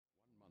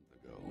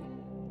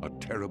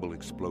terrible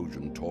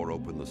explosion tore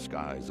open the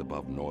skies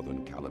above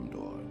northern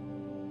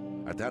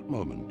Kalimdor. At that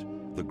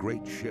moment, the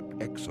great ship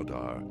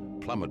Exodar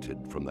plummeted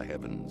from the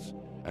heavens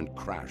and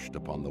crashed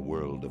upon the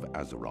world of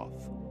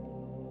Azeroth.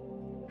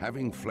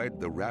 Having fled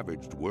the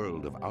ravaged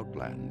world of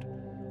Outland,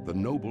 the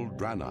noble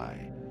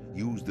Draenei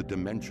used the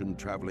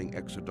dimension-traveling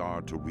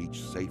Exodar to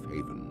reach safe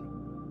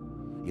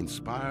haven.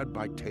 Inspired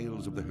by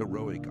tales of the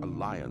heroic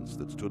alliance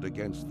that stood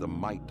against the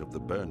might of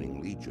the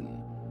Burning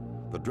Legion,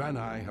 the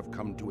Draenei have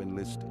come to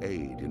enlist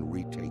aid in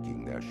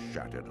retaking their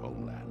shattered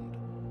homeland.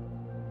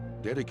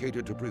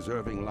 Dedicated to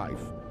preserving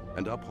life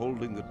and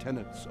upholding the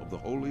tenets of the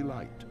Holy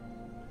Light,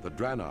 the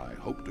Draenei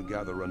hope to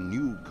gather a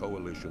new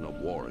coalition of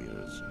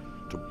warriors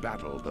to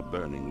battle the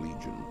Burning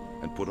Legion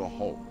and put a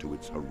halt to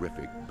its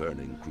horrific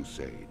burning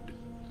crusade.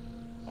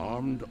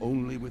 Armed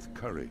only with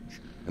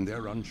courage and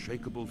their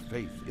unshakable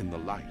faith in the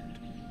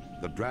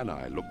light, the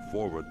Draenei look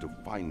forward to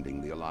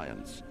finding the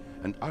Alliance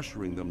and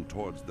ushering them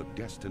towards the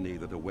destiny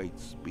that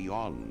awaits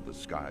beyond the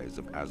skies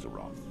of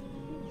Azeroth.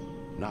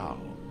 Now,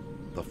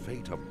 the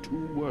fate of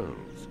two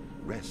worlds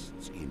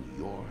rests in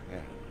your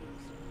hands.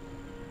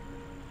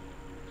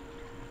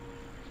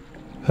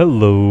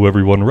 Hello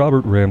everyone,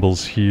 Robert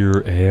Rambles here,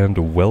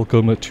 and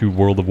welcome to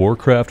World of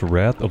Warcraft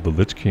Wrath of the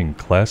Lich King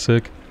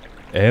Classic,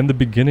 and the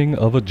beginning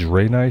of a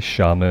Draenei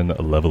Shaman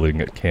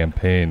leveling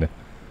campaign.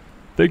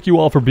 Thank you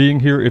all for being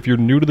here. If you're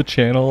new to the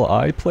channel,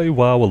 I play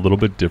WoW a little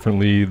bit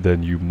differently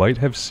than you might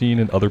have seen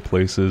in other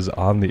places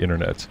on the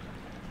internet.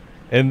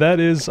 And that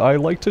is, I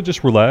like to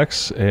just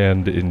relax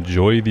and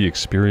enjoy the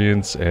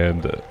experience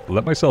and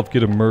let myself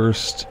get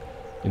immersed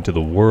into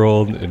the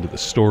world, into the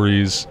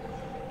stories,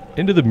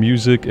 into the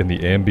music and the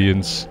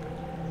ambience,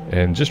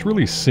 and just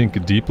really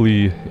sink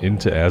deeply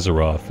into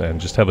Azeroth and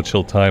just have a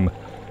chill time.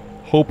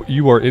 Hope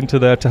you are into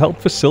that. To help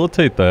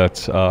facilitate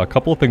that, a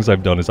couple of things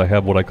I've done is I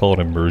have what I call an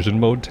immersion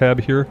mode tab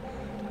here.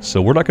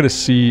 So we're not going to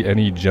see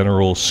any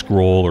general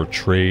scroll or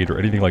trade or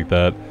anything like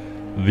that.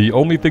 The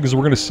only things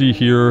we're going to see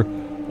here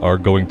are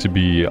going to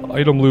be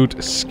item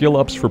loot, skill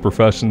ups for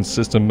professions,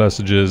 system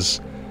messages,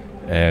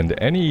 and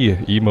any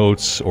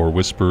emotes or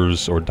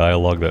whispers or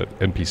dialogue that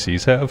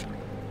NPCs have.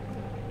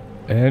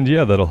 And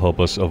yeah, that'll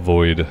help us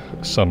avoid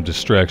some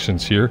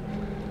distractions here.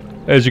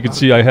 As you can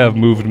see, I have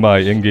moved my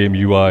in-game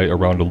UI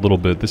around a little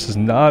bit. This is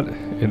not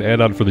an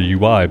add-on for the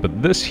UI,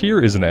 but this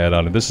here is an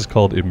add-on, and this is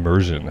called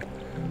Immersion.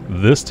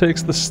 This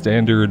takes the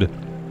standard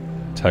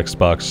text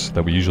box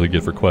that we usually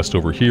get for quest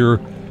over here,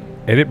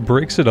 and it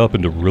breaks it up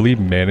into really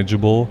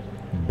manageable,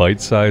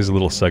 bite-sized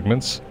little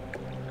segments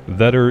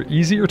that are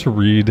easier to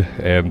read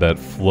and that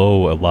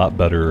flow a lot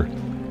better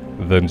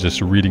than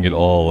just reading it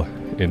all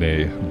in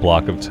a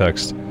block of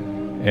text.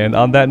 And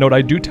on that note,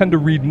 I do tend to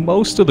read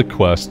most of the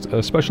quests,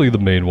 especially the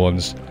main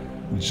ones,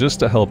 just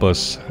to help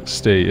us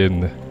stay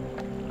in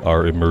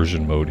our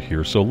immersion mode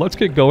here. So let's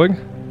get going.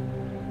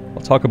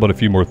 I'll talk about a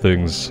few more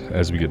things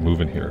as we get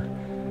moving here.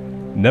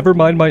 Never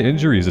mind my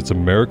injuries, it's a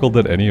miracle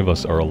that any of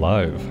us are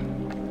alive.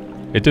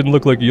 It didn't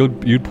look like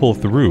you'd pull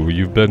through.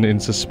 You've been in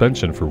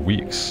suspension for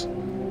weeks.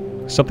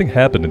 Something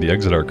happened and the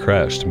Exodar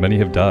crashed. Many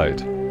have died.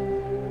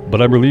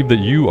 But I'm relieved that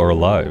you are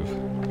alive.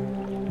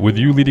 With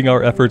you leading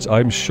our efforts,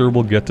 I'm sure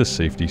we'll get to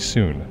safety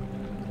soon.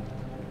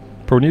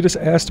 Pronitas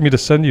asked me to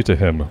send you to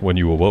him when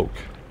you awoke.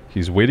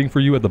 He's waiting for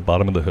you at the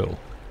bottom of the hill.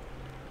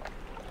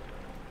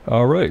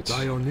 Alright.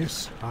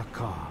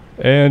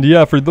 And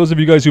yeah, for those of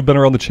you guys who've been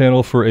around the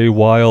channel for a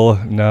while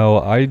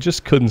now, I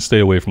just couldn't stay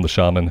away from the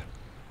Shaman.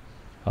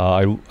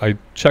 I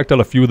checked out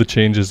a few of the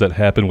changes that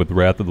happened with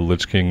Wrath of the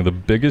Lich King. The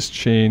biggest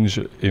change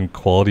in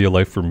quality of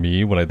life for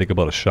me when I think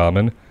about a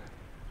Shaman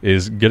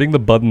is getting the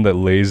button that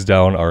lays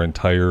down our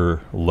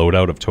entire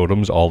loadout of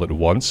totems all at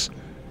once.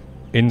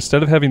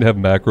 Instead of having to have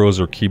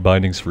macros or key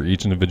bindings for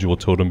each individual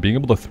totem, being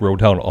able to throw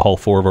down all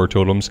 4 of our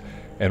totems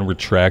and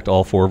retract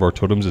all 4 of our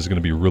totems is going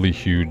to be really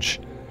huge.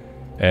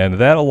 And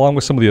that, along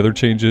with some of the other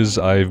changes,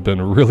 I've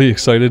been really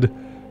excited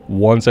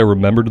once I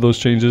remembered those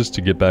changes to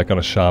get back on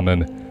a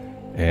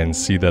Shaman and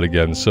see that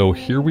again. So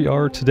here we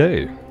are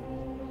today.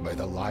 May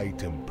the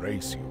light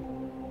embrace you.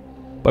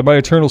 By my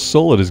eternal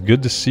soul, it is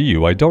good to see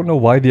you. I don't know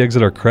why the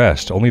Exodar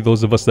crashed. Only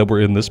those of us that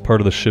were in this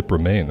part of the ship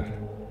remain.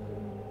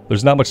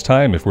 There's not much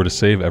time if we're to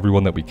save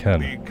everyone that we can.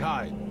 Be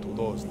kind to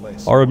those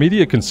less. Our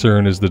immediate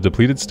concern is the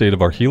depleted state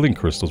of our healing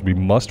crystals. We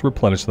must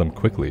replenish them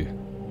quickly.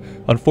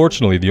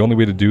 Unfortunately, the only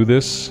way to do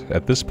this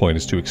at this point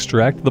is to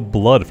extract the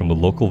blood from the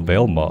local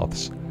veil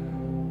moths.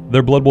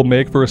 Their blood will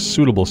make for a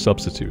suitable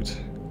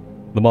substitute.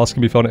 The moths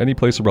can be found any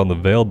place around the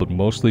Vale, but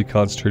mostly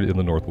concentrated in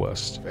the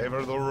northwest.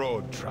 Favor the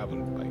road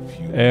traveled by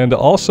few. And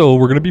also,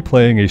 we're going to be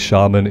playing a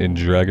Shaman in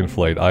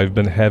Dragonflight. I've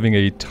been having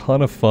a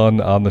ton of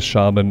fun on the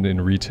Shaman in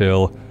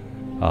retail.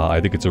 I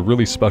think it's a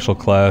really special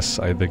class.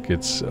 I think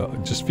it's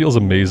just feels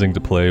amazing to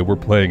play. We're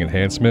playing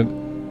Enhancement.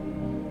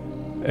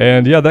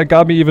 And yeah, that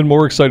got me even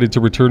more excited to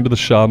return to the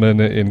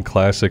Shaman in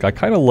Classic. I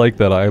kind of like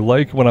that. I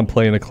like when I'm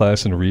playing a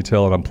class in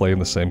retail and I'm playing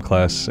the same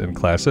class in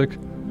Classic.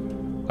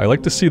 I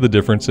like to see the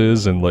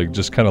differences and like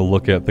just kind of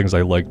look at things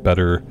I like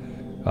better,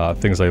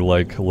 things I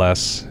like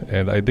less,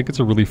 and I think it's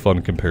a really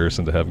fun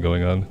comparison to have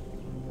going on.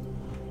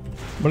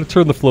 I'm going to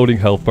turn the floating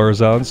health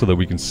bars on so that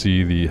we can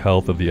see the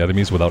health of the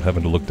enemies without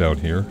having to look down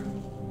here.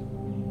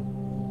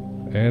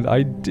 And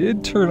I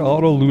did turn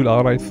auto loot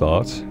on, I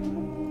thought.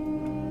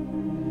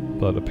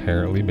 But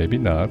apparently maybe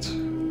not.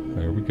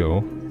 There we go.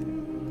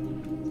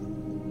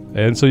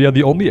 And so yeah,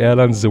 the only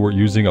add-ons that we're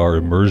using are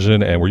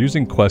Immersion, and we're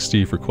using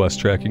Questy for quest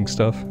tracking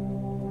stuff.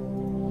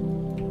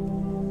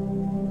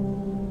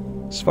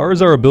 As far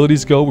as our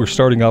abilities go, we're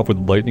starting off with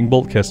Lightning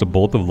Bolt. Cast a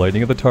bolt of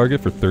lightning at the target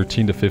for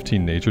 13 to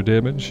 15 nature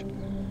damage.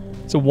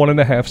 It's a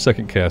 1.5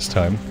 second cast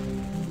time.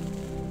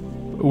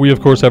 We of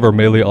course have our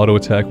melee auto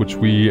attack, which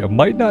we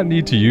might not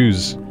need to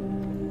use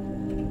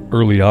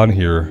early on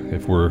here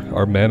if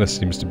our mana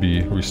seems to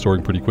be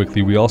restoring pretty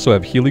quickly. We also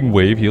have Healing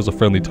Wave, heals a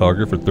friendly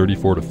target for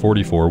 34 to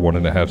 44,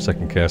 1.5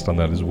 second cast on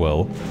that as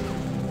well.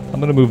 I'm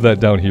going to move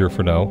that down here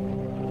for now.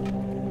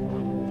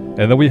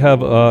 And then we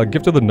have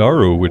Gift of the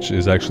Naru, which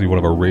is actually one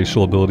of our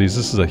racial abilities.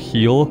 This is a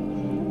heal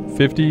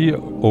 50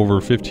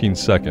 over 15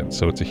 seconds,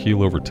 so it's a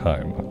heal over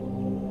time.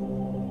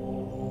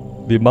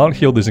 The amount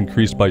healed is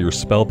increased by your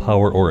spell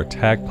power or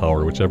attack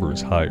power, whichever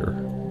is higher.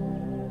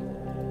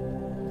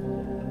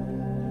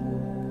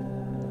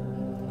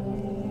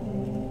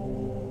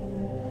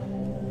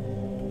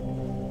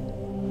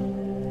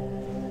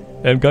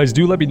 And guys,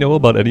 do let me know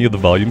about any of the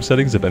volume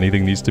settings if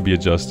anything needs to be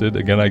adjusted.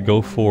 Again, I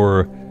go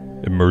for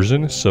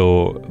Immersion,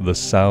 so the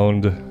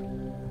sound,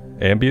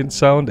 ambient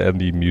sound,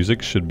 and the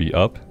music should be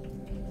up.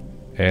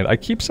 And I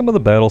keep some of the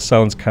battle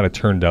sounds kind of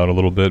turned down a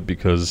little bit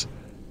because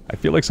I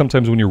feel like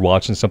sometimes when you're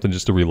watching something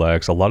just to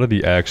relax, a lot of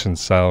the action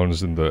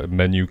sounds and the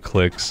menu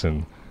clicks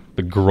and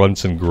the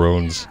grunts and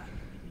groans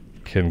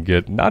can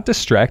get not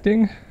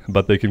distracting,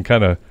 but they can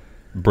kind of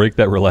break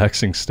that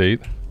relaxing state.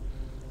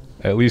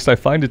 At least I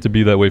find it to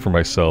be that way for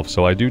myself,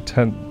 so I do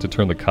tend to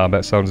turn the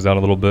combat sounds down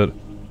a little bit.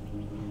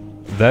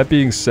 That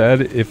being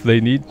said, if they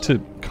need to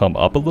come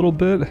up a little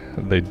bit,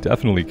 they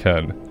definitely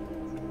can.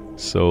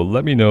 So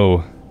let me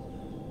know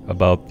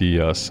about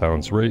the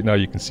sounds. Right now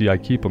you can see I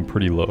keep them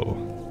pretty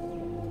low.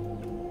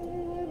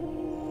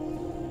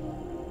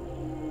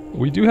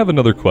 We do have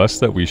another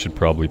quest that we should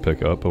probably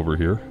pick up over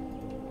here.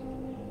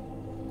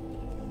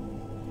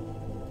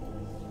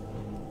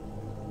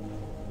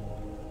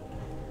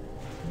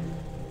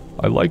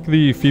 I like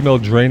the female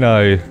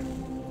Draenei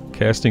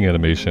casting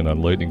animation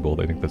on Lightning Bolt.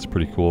 I think that's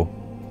pretty cool.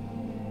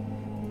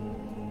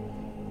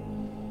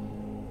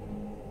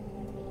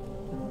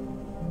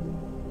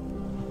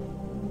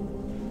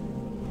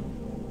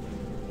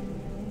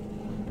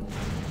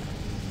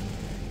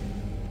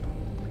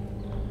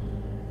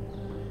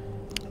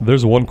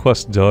 There's one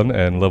quest done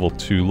and level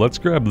 2. Let's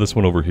grab this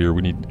one over here.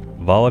 We need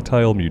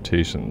Volatile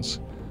Mutations.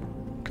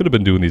 Could have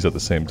been doing these at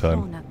the same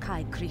time.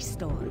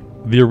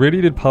 The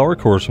irradiated power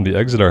cores from the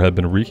Exodar have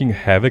been wreaking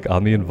havoc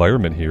on the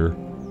environment here.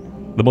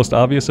 The most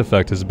obvious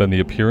effect has been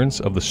the appearance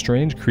of the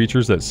strange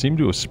creatures that seem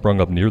to have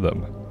sprung up near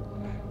them.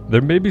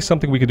 There may be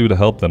something we can do to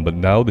help them, but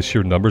now the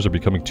sheer numbers are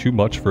becoming too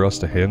much for us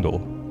to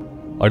handle.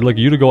 I'd like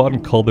you to go out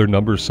and cull their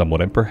numbers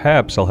somewhat, and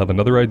perhaps I'll have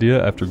another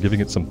idea after giving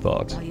it some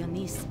thought.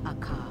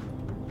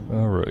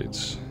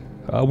 Alright.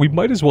 We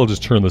might as well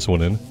just turn this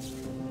one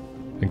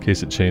in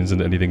case it changes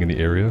into anything in the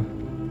area.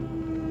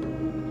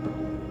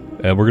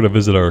 And we're going to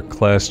visit our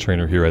class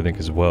trainer here, I think,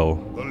 as well.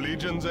 The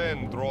Legion's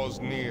end draws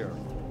near.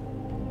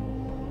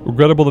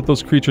 Regrettable that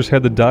those creatures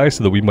had to die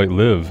so that we might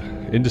live.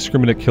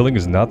 Indiscriminate killing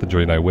is not the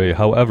Draenei way.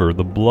 However,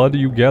 the blood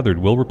you gathered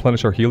will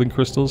replenish our healing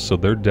crystals, so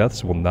their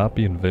deaths will not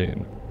be in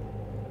vain.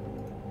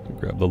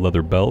 Grab the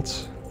leather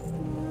belt.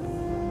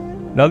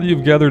 Now that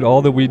you've gathered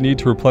all that we need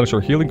to replenish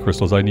our healing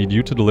crystals, I need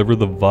you to deliver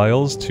the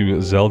vials to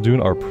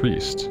Zeldun, our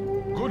priest.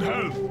 Good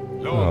health.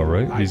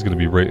 Alright, he's going to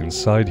be right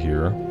inside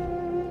here.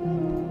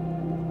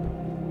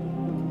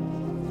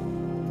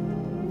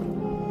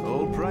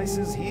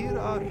 Prices here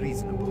are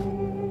reasonable.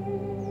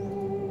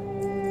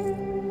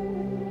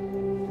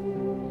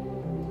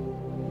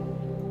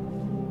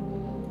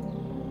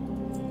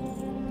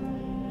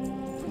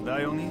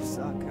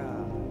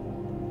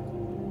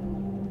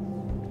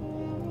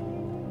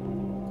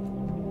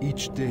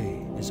 Each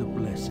day is a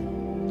blessing.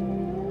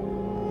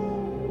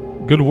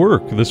 Good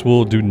work. This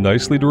will do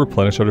nicely to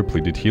replenish our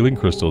depleted healing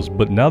crystals,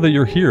 but now that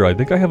you're here, I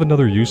think I have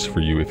another use for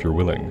you if you're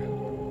willing.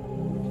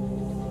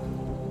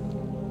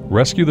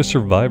 Rescue the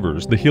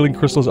survivors. The healing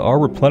crystals are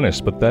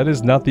replenished, but that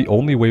is not the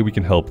only way we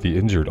can help the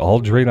injured.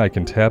 All Draenei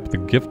can tap the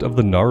Gift of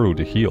the Naru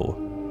to heal.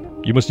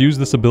 You must use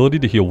this ability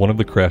to heal one of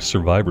the crash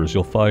survivors.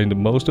 You'll find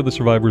most of the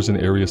survivors in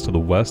areas to the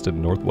west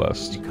and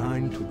northwest. Be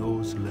kind to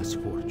those less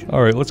fortunate.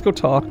 Alright, let's go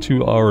talk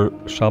to our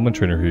shaman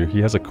trainer here. He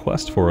has a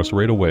quest for us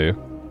right away.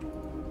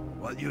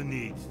 What you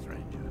need,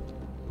 stranger?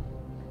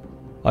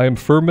 I am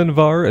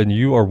Firminvar, and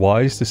you are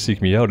wise to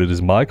seek me out. It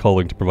is my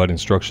calling to provide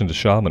instruction to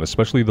shaman,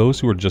 especially those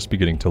who are just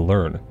beginning to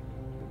learn.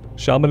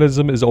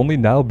 Shamanism is only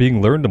now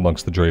being learned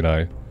amongst the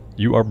Draenei.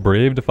 You are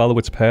brave to follow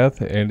its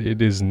path, and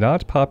it is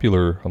not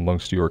popular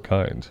amongst your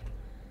kind.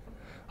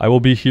 I will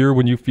be here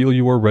when you feel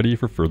you are ready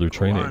for further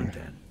training. Go on,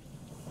 then.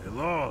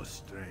 Hello,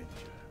 stranger.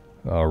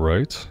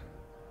 Alright.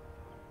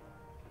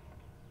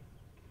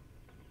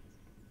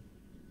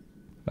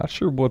 Not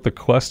sure what the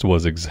quest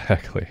was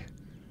exactly.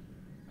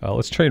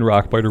 Let's train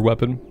Rockbiter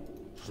weapon.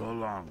 So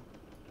long.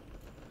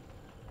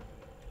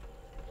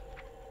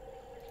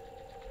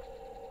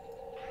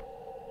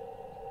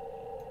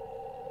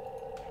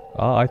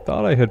 I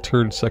thought I had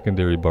turned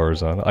secondary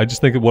bars on. I just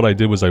think that what I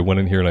did was I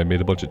went in here and I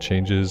made a bunch of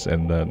changes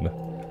and then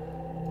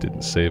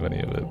didn't save any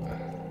of it.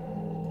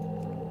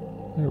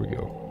 There we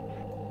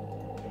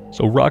go.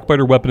 So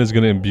Rockbiter weapon is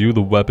going to imbue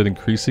the weapon,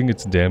 increasing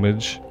its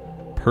damage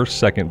per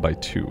second by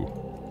 2.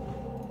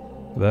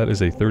 That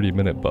is a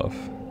 30-minute buff.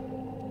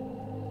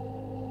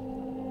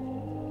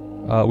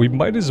 We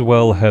might as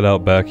well head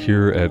out back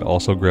here and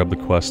also grab the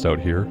quest out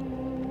here.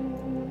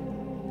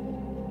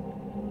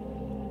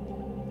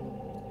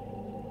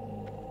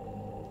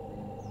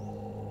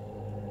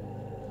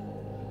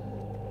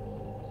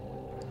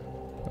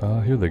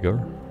 Here they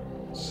go.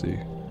 Let's see.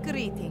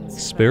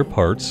 Greetings. Spare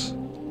parts.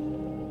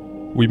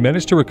 We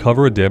managed to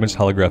recover a damaged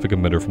holographic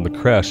emitter from the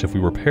crash. If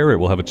we repair it,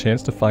 we'll have a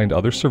chance to find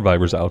other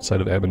survivors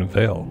outside of Ammon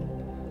Vale.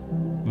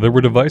 There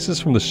were devices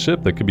from the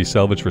ship that could be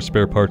salvaged for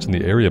spare parts in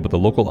the area, but the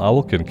local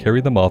owl can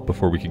carry them off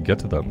before we can get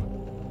to them.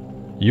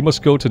 You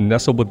must go to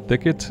Nestlewood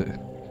Thicket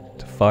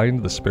to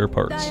find the spare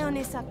parts.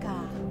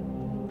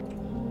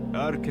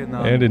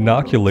 And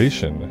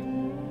inoculation.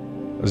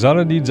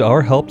 Zana needs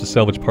our help to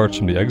salvage parts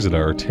from the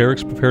Exodar.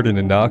 Terex prepared an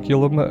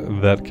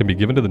inoculum that can be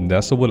given to the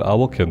Nestlewood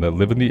owlkin that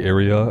live in the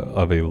area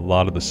of a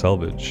lot of the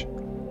salvage.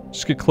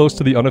 Just get close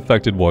to the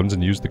unaffected ones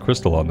and use the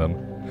crystal on them.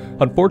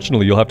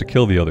 Unfortunately, you'll have to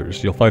kill the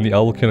others. You'll find the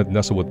owlkin at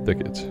Nestlewood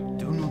Thicket.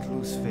 Do not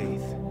lose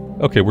faith.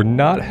 Okay, we're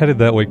not headed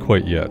that way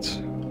quite yet.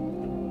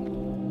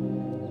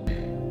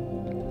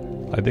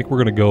 I think we're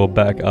going to go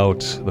back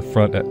out the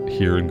front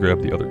here and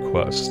grab the other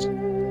quest.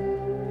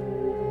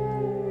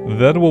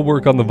 Then we'll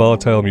work on the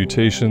volatile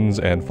mutations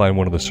and find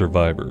one of the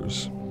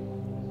survivors.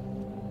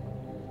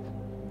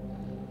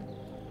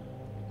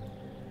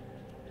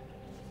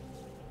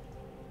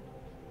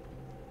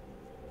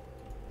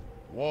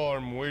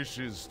 Warm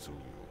wishes to you.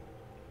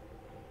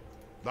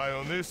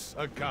 Dionys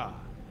Aka.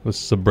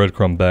 This is a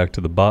breadcrumb back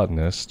to the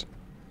botanist.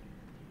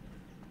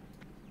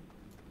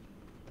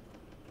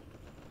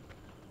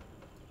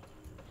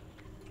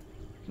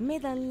 May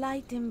the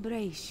light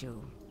embrace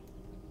you.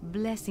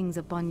 Blessings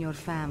upon your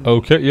family.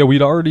 Okay, yeah,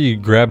 we'd already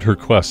grabbed her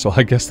quest, so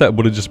I guess that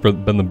would have just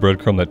been the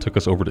breadcrumb that took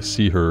us over to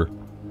see her.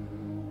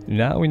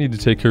 Now we need to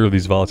take care of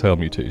these volatile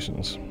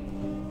mutations.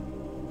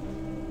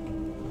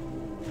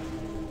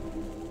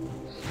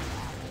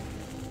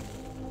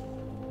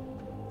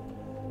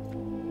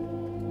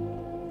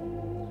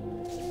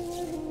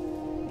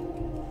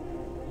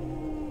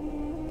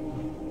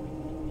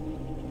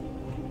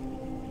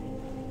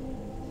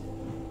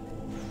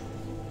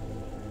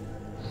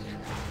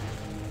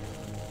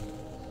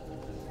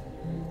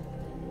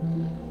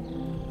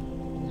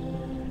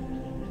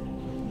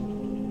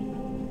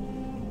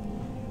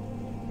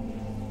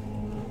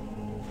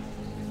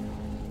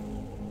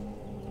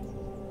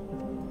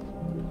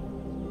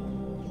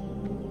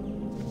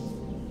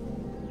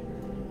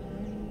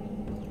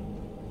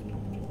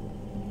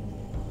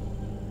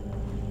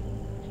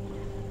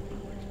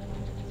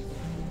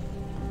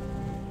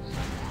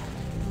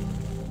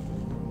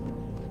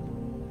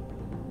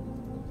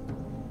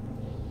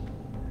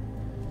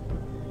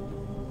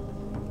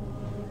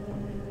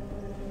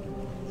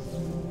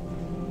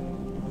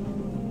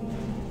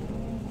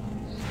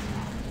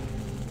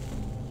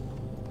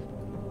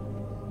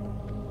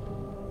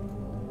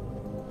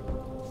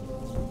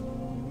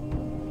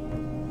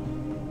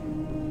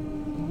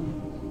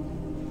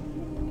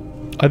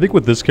 I think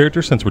with this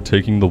character, since we're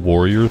taking the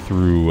warrior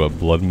through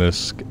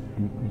Bloodmist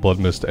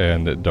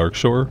and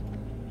Darkshore,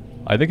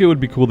 I think it would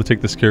be cool to take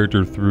this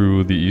character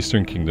through the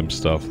Eastern Kingdom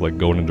stuff, like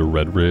going into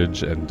Red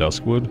Ridge and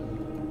Duskwood.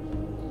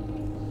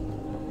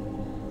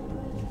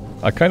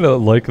 I kind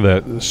of like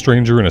that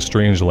stranger in a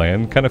strange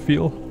land kind of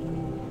feel.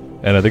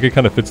 And I think it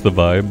kind of fits the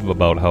vibe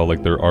about how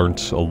like there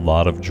aren't a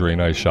lot of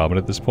Draenei Shaman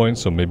at this point,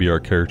 so maybe our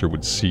character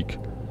would seek,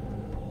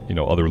 you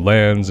know, other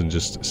lands and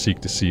just seek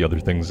to see other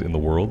things in the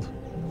world.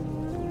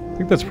 I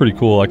think that's pretty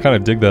cool. I kind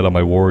of dig that on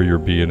my warrior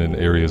being in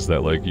areas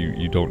that like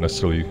you don't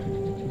necessarily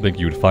think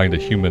you would find a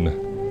human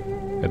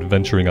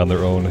adventuring on their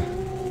own.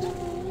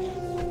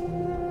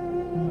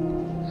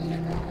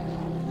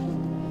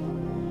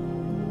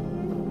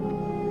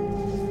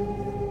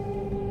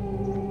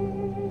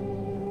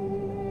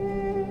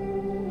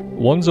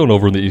 One zone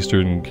over in the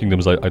Eastern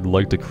Kingdoms I'd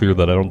like to clear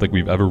that I don't think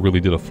we've ever really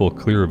did a full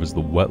clear of is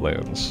the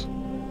wetlands.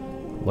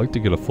 I'd like to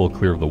get a full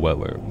clear of the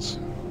wetlands.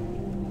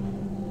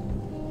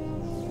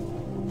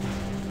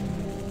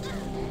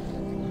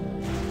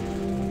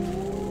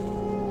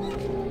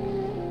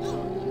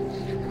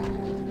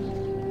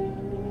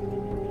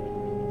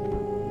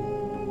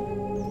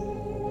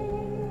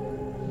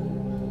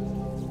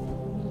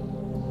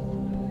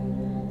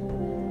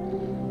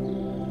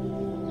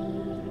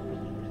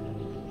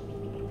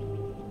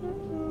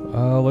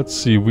 Let's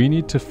see, we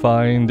need to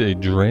find a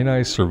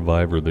Draenei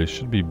survivor. They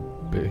should be...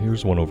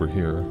 Here's one over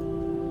here.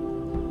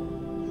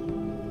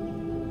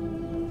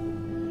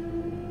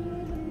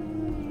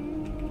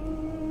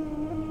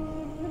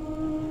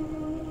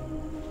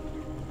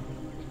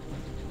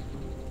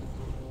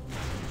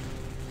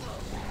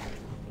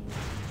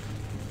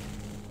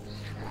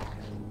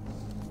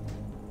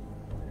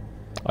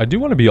 I do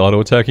want to be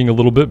auto-attacking a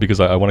little bit because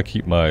I want to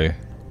keep my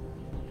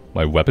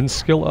weapon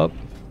skill up.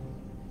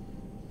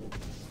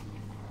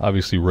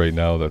 Obviously right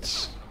now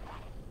that's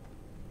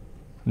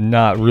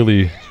not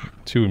really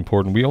too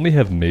important. We only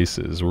have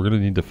maces. We're going to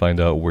need to find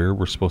out where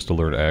we're supposed to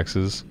learn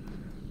axes.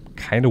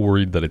 Kind of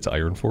worried that it's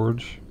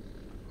Ironforge.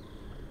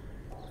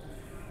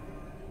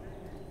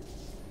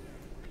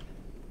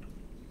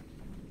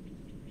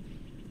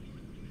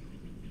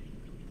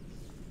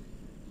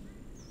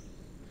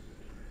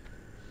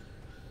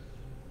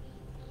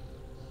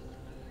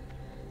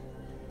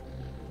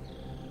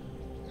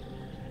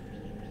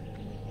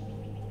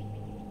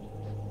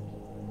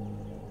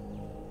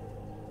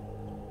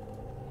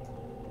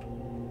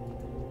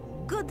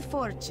 Good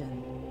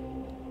fortune.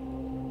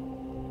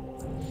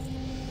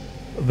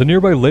 The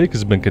nearby lake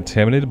has been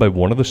contaminated by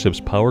one of the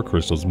ship's power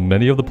crystals.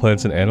 Many of the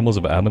plants and animals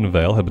of Amon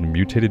Vale have been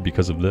mutated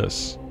because of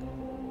this.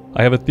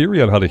 I have a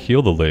theory on how to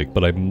heal the lake,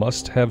 but I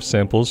must have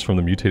samples from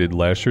the mutated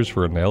lashers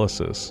for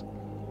analysis.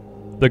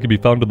 That can be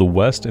found to the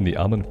west in the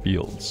Amon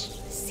Fields.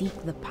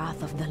 Seek the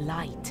path of the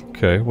light.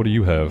 Okay, what do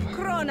you have?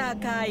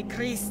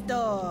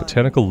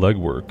 Botanical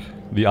legwork.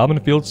 The Amon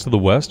Fields to the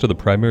west are the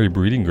primary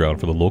breeding ground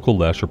for the local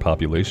lasher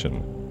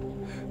population.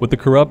 With the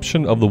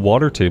corruption of the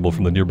water table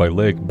from the nearby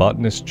lake,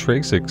 botanist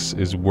Traxix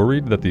is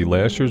worried that the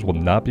lashers will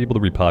not be able to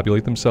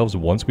repopulate themselves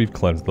once we've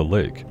cleansed the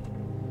lake.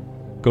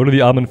 Go to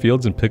the almond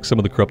fields and pick some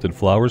of the corrupted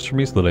flowers for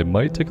me so that I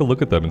might take a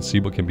look at them and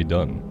see what can be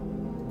done.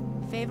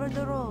 Favor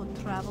the road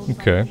traveled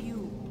Okay. by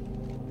few.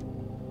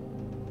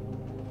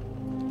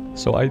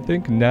 So I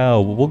think now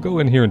we'll go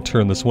in here and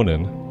turn this one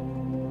in.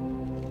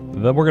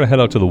 Then we're going to head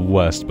out to the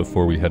west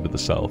before we head to the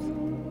south.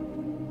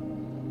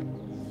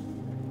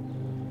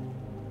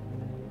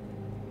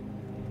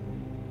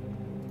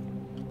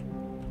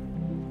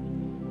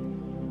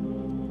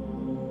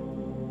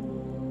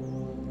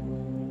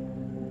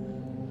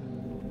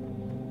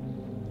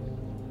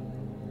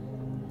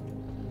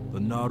 The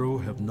Naru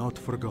have not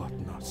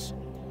forgotten us.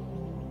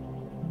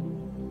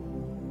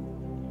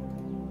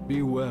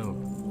 Be well.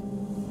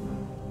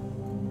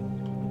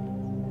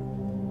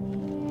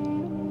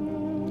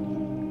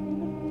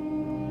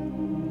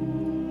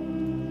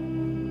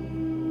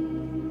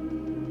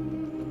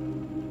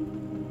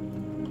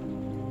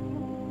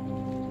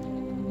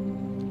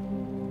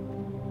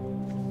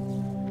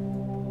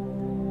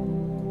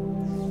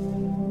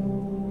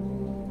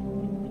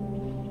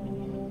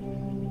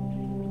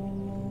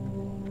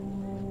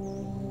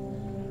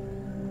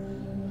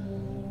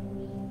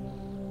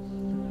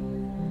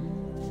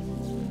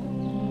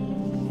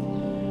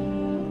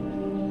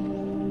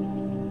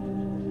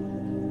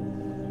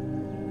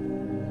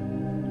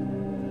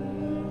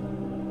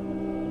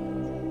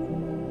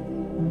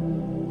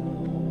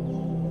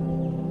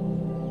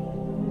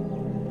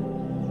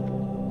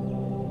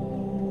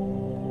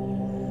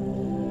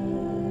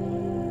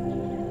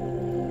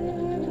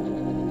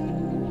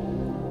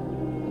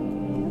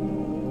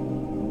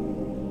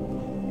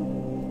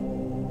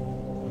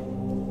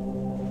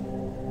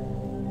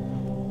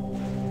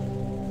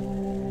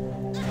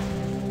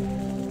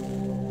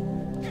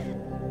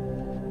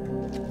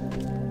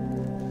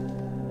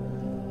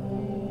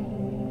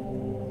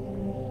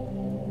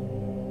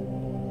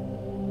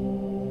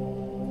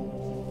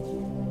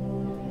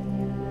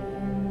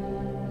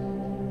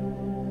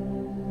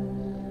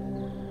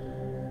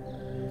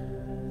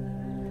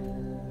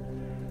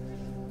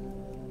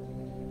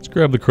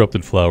 Grab the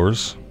corrupted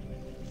flowers,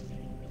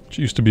 which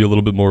used to be a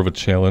little bit more of a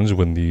challenge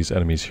when these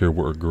enemies here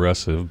were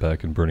aggressive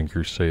back in Burning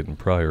Crusade and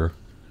prior.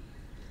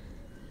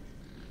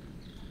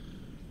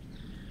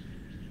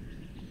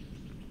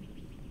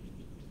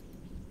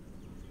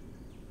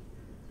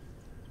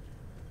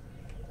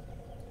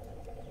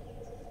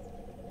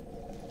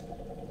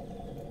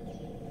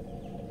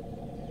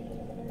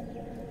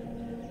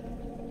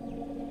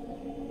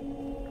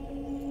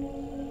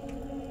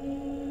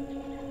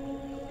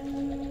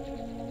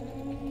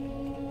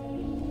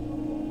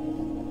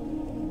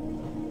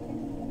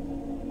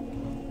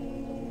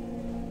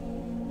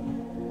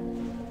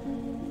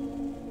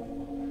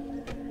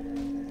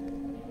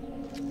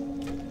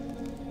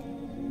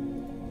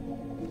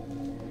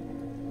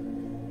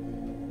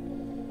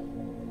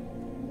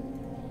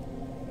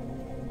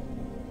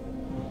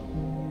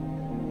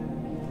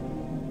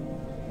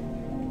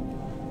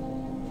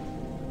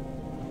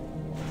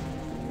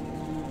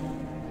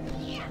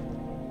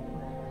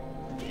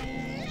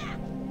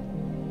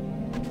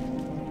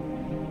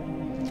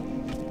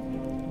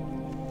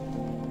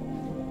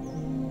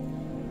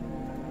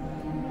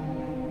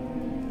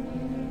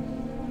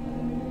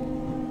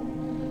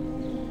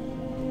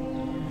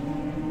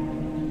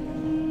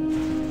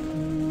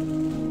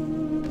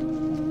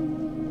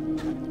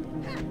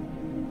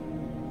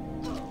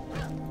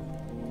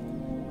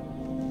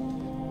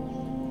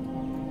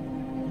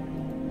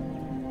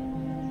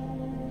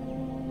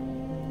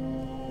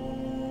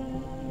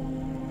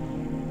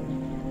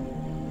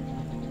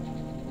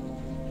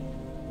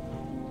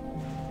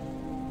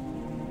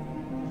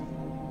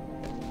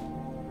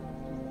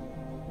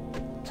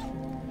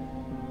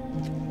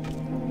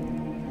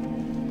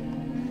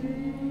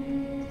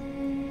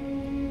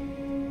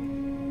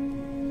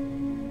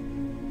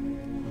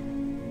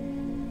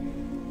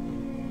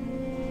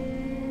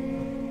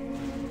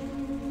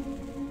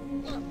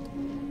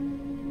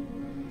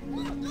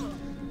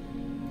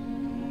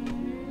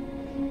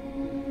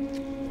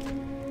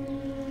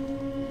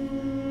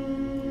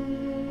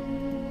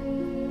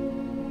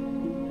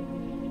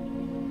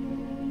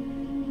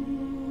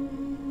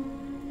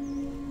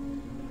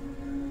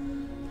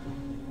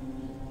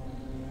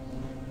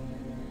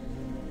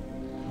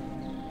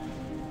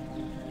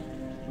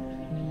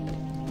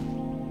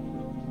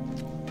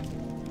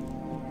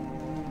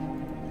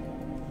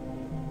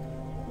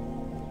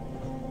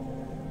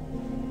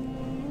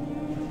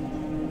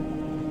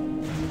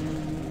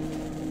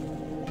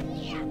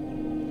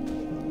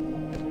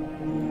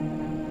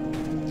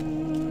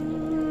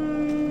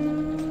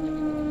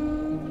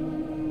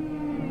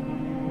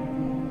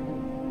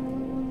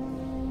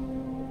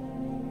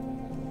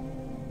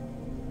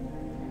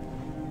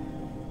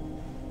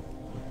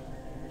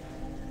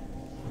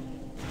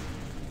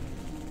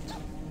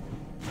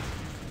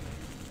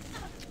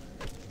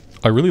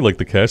 I really like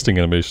the casting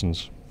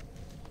animations.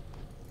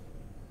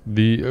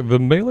 The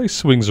melee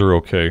swings are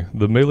okay.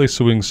 The melee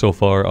swings so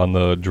far on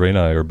the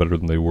Draenei are better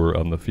than they were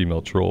on the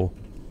female troll.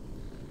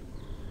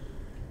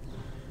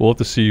 We'll have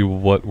to see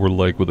what we're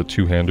like with a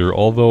two-hander,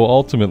 although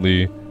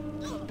ultimately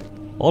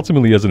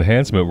as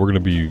enhancement we're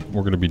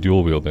gonna be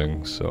dual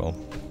wielding, so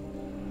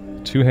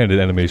two-handed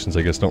animations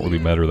I guess don't really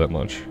matter that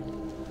much.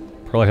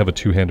 Probably have a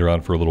two-hander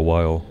on for a little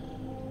while.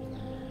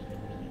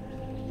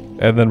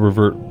 And then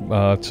revert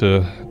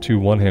to two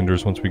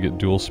one-handers once we get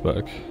dual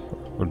spec,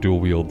 or dual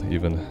wield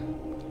even.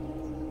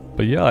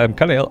 But yeah,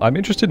 I'm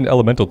interested in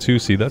elemental too.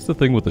 See, that's the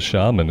thing with the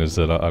shaman, is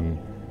that I'm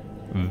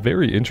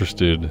very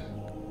interested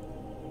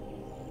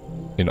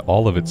in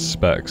all of its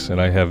specs,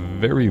 and I have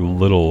very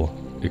little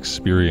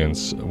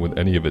experience with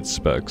any of its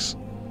specs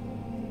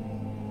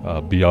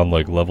beyond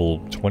like level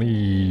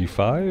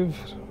 25,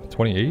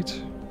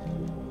 28.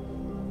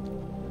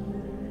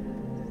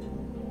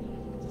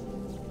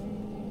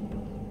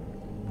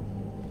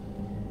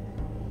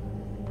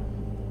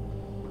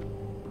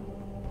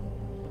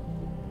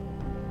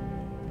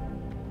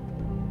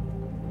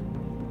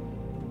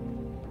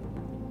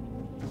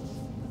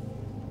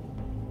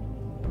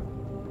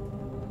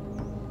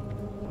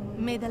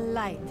 May the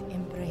light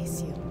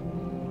embrace you.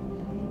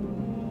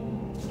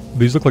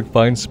 These look like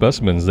fine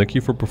specimens. Thank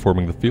you for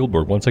performing the field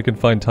work. Once I can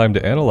find time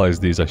to analyze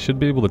these, I should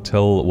be able to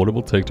tell what it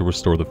will take to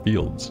restore the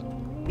fields.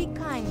 Be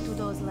kind to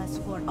those less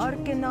fortunate.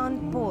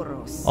 Arcanon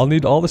Poros. I'll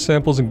need all the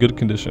samples in good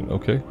condition.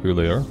 Okay, here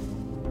they are.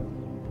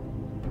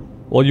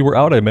 While you were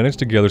out, I managed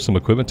to gather some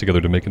equipment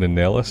together to make an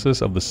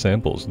analysis of the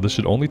samples. This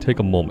should only take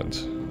a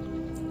moment.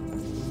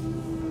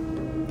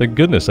 Thank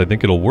goodness, I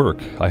think it'll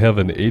work. I have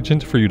an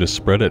agent for you to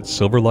spread at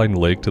Silverline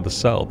Lake to the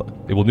south.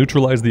 It will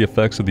neutralize the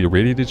effects of the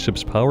irradiated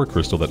ship's power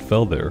crystal that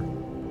fell there.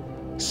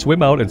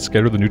 Swim out and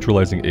scatter the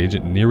neutralizing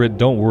agent near it.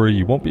 Don't worry,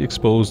 you won't be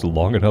exposed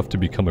long enough to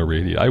become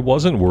irradiated. I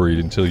wasn't worried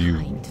until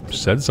you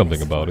said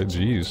something about it,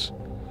 jeez.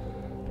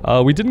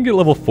 We didn't get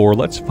level 4.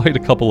 Let's fight a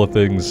couple of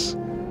things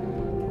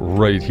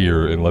right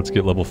here, and let's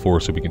get level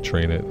 4 so we can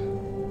train it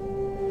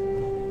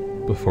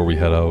before we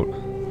head out.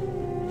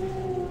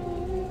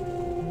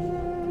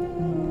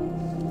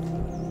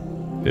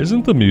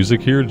 Isn't the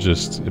music here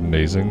just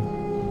amazing?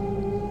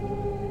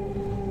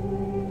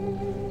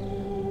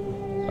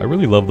 I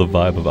really love the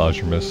vibe of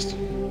Azure Mist.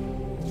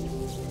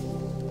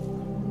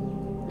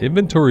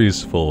 Inventory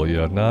is full,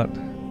 yeah, not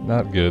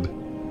good.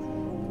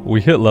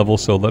 We hit level,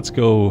 so let's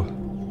go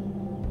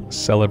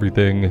sell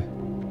everything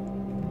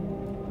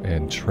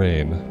and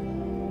train.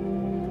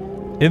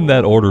 In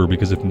that order,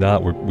 because if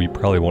not, we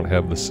probably won't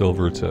have the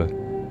silver to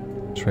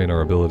train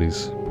our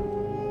abilities.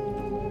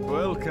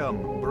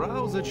 Welcome.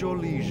 Browse at your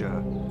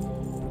leisure.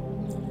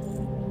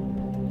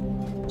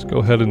 Let's go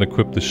ahead and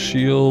equip the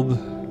shield.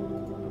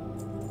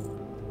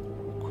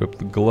 Equip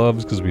the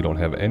gloves, because we don't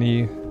have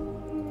any.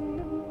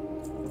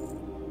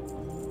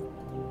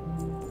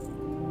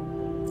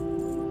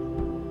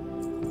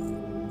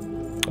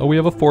 Oh, we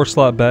have a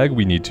 4-slot bag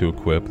we need to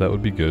equip. That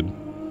would be good.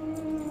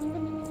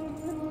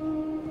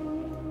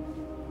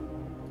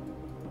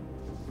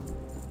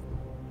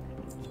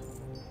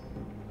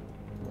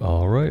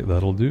 Alright,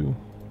 that'll do.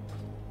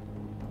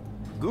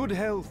 Good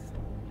health,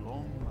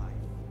 long life.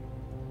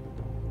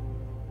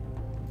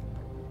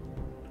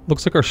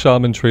 Looks like our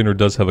shaman trainer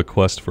does have a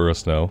quest for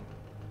us now.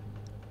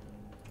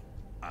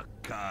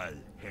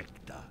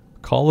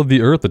 Call of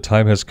the Earth, the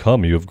time has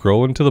come. You have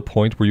grown to the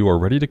point where you are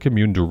ready to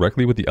commune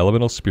directly with the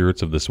elemental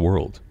spirits of this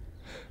world.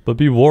 But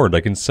be warned,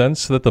 I can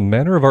sense that the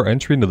manner of our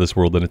entry into this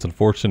world and its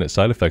unfortunate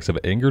side effects have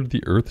angered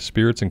the Earth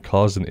spirits and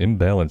caused an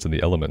imbalance in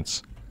the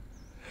elements.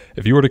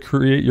 If you are to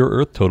create your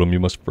Earth totem, you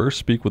must first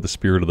speak with the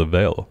spirit of the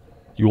Vale.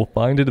 You will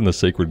find it in the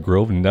sacred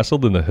grove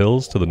nestled in the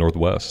hills to the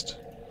northwest.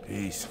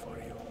 Peace for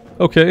you.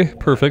 Okay,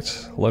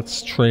 perfect.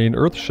 Let's train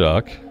Earth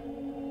Shock.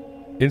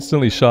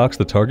 Instantly shocks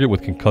the target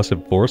with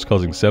concussive force,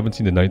 causing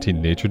 17 to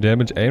 19 nature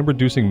damage and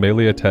reducing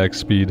melee attack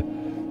speed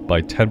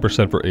by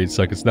 10% for 8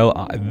 seconds.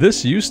 Now,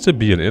 this used to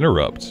be an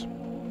interrupt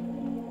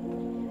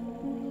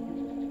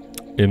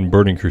in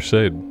Burning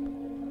Crusade.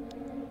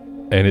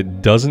 And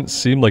it doesn't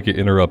seem like it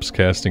interrupts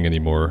casting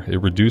anymore.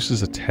 It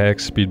reduces attack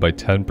speed by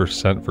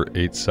 10% for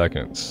 8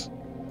 seconds.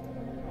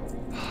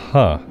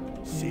 Huh.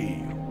 See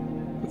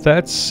you.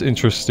 That's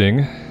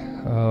interesting.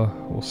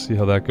 We'll see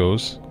how that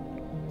goes.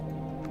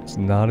 It's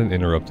not an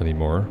interrupt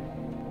anymore.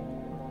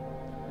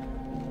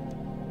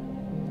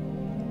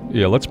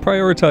 Yeah, let's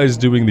prioritize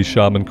doing the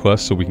Shaman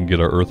quest so we can get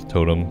our Earth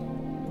Totem.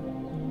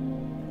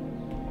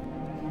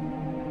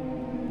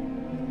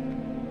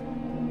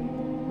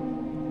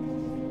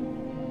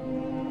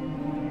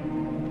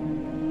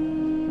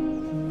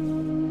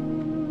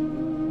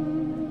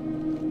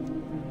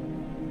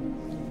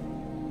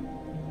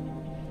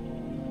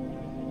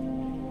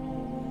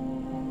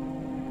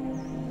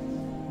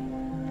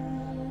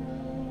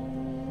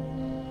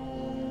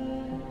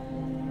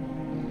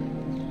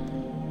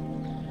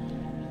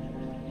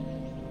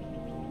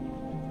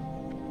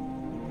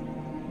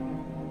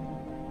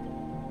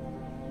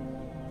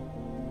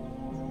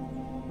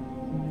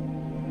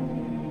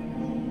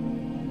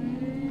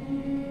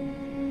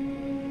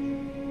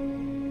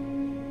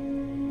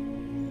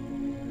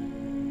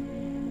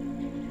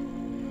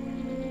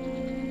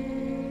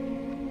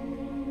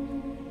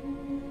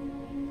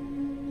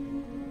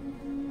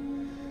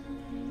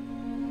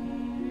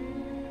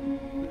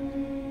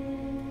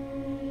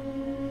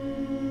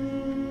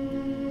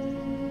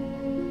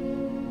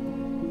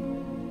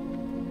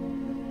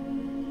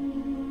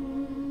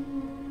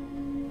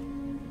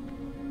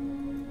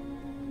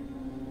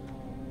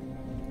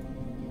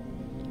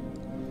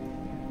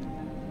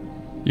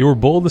 You were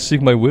bold to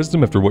seek my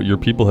wisdom after what your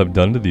people have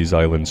done to these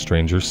islands,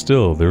 stranger.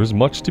 Still, there is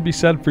much to be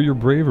said for your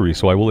bravery,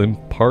 so I will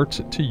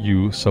impart to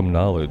you some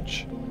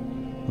knowledge.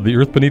 The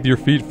earth beneath your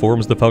feet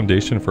forms the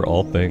foundation for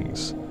all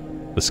things.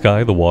 The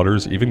sky, the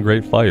waters, even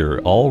great fire,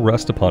 all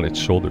rest upon its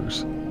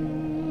shoulders.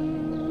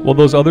 While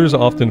those others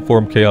often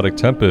form chaotic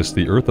tempests,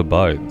 the earth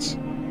abides.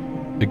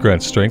 It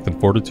grants strength and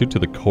fortitude to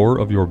the core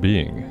of your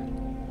being.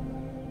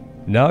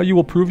 Now you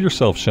will prove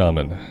yourself,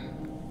 Shaman.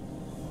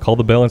 Call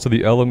the balance of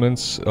the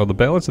elements. The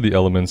balance of the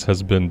elements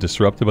has been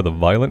disrupted by the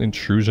violent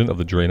intrusion of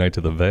the Draenei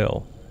to the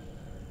Vale.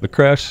 The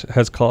crash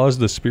has caused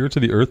the spirits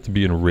of the earth to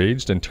be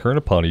enraged and turn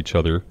upon each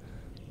other,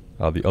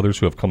 the others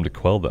who have come to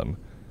quell them.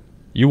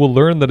 You will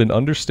learn that an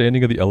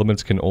understanding of the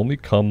elements can only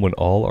come when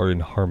all are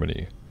in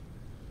harmony.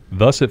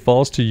 Thus it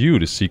falls to you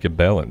to seek a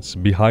balance.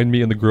 Behind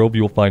me in the grove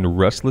you will find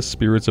restless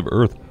spirits of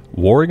earth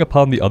warring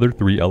upon the other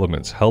three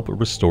elements. Help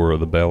restore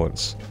the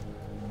balance.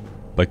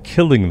 By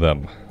killing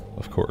them,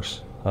 of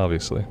course.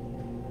 Obviously.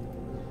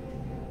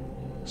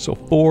 So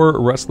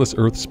 4 restless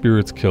earth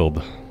spirits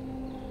killed.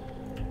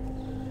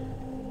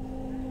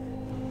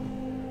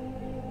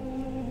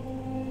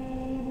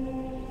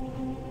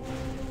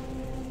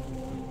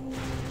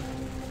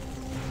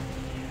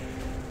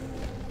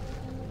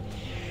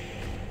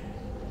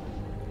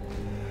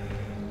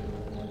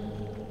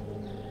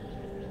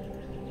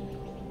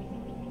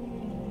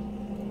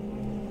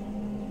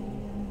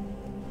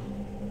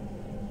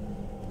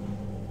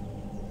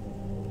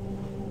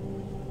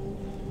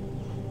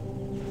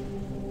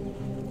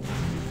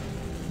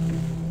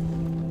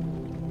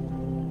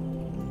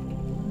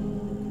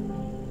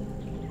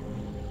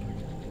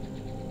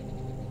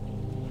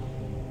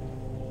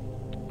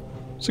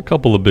 It's a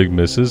couple of big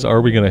misses. Are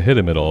we going to hit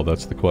him at all?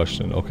 That's the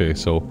question. Okay,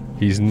 so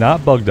he's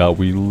not bugged out.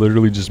 We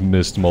literally just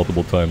missed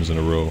multiple times in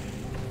a row.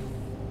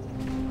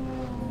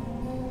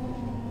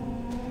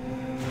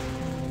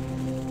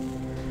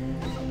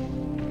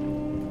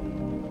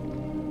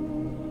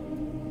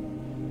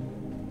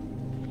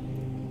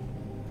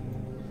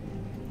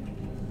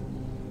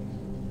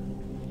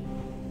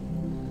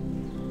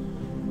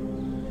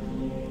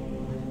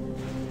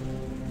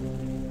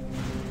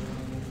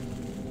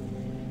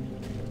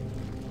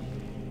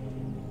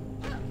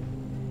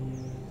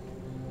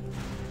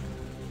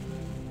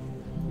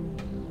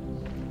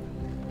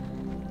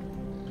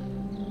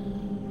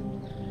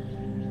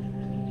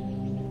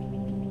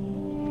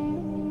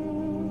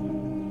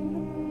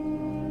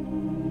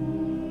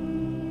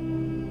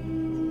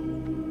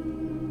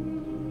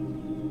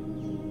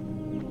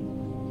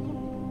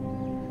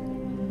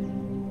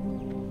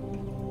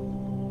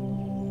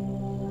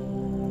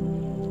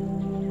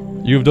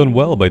 You have done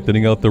well by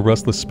thinning out the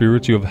restless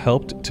spirits. You have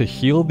helped to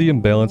heal the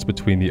imbalance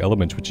between the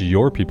elements which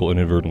your people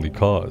inadvertently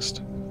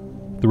caused.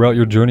 Throughout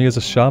your journey as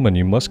a shaman,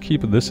 you must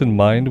keep this in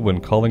mind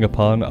when calling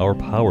upon our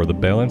power. The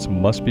balance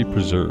must be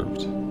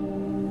preserved.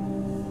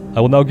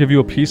 I will now give you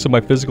a piece of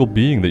my physical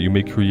being that you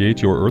may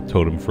create your earth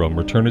totem from.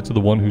 Return it to the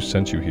one who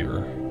sent you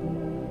here.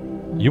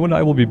 You and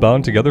I will be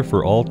bound together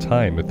for all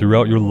time.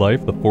 Throughout your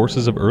life, the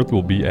forces of earth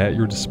will be at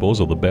your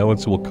disposal. The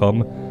balance will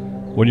come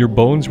when your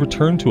bones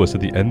return to us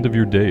at the end of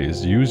your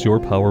days. Use your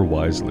power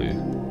wisely.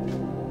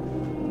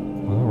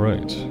 All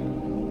right.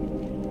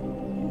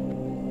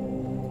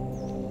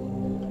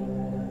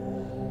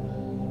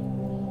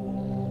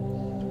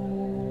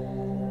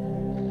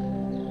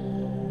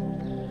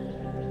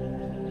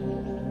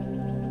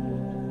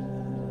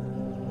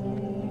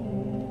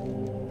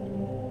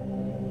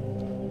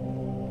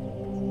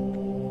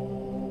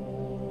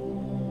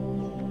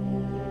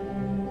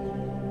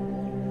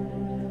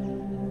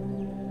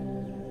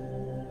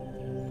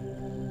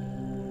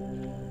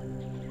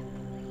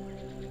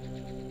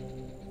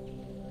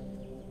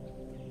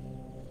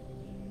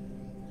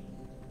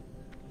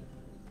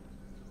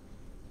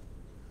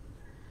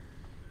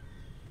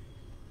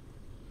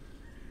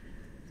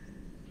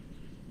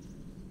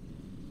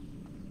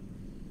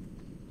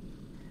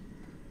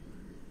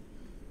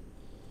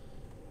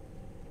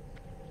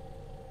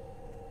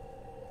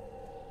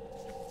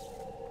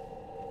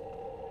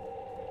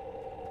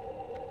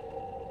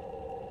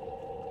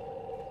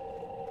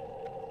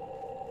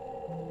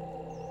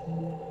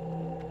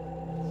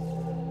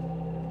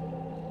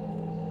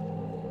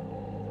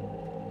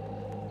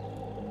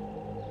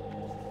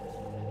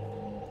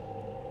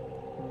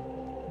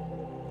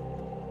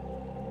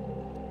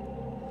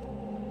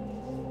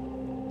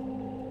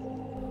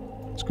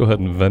 Let's go ahead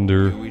and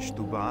vendor.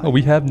 Oh,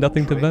 we have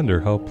nothing to vendor.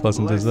 How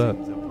pleasant is that?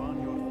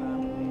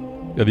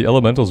 Yeah, the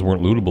elementals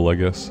weren't lootable, I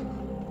guess.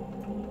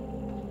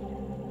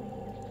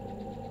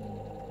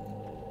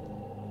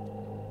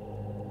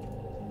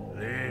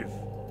 Live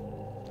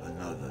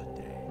another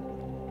day.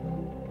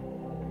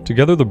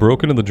 Together, the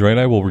broken and the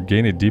Draenei will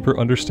regain a deeper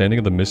understanding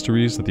of the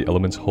mysteries that the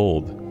elements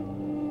hold.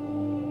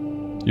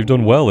 You've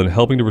done well in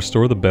helping to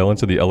restore the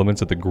balance of the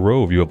elements at the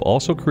Grove. You have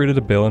also created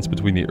a balance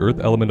between the earth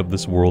element of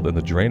this world and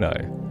the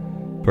Draenei.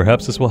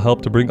 Perhaps this will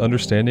help to bring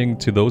understanding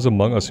to those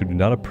among us who do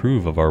not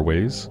approve of our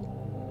ways.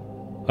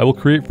 I will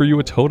create for you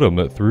a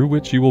totem through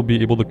which you will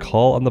be able to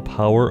call on the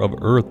power of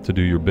earth to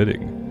do your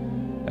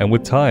bidding. And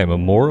with time,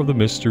 more of the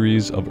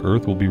mysteries of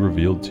Earth will be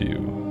revealed to you.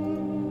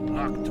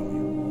 Luck to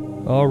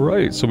you.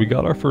 Alright, so we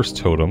got our first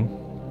totem.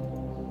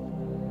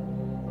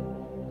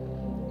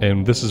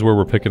 And this is where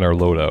we're picking our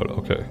loadout.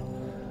 Okay.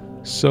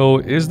 So,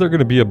 is there going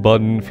to be a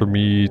button for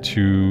me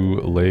to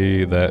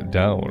lay that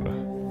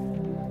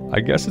down?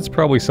 I guess it's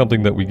probably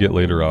something that we get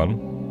later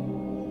on.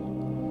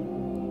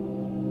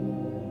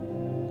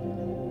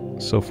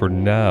 So for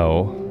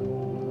now,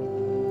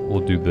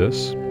 we'll do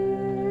this.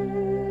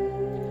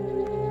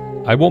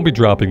 I won't be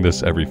dropping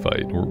this every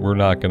fight. We're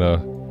not going to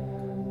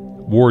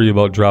worry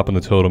about dropping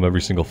the totem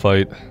every single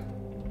fight.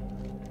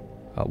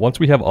 Once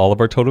we have all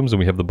of our totems and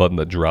we have the button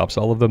that drops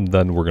all of them,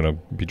 then we're going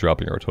to be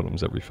dropping our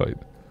totems every fight.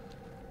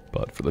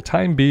 But for the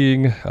time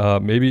being,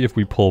 maybe if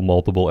we pull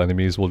multiple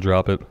enemies, we'll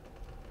drop it.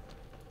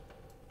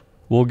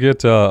 We'll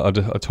get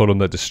a totem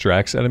that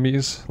distracts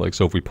enemies. Like,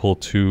 so if we pull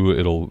 2,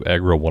 it'll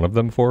aggro one of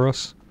them for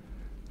us.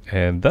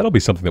 And that'll be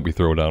something that we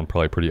throw down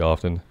probably pretty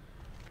often.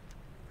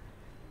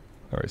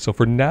 Alright, so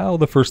for now,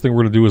 the first thing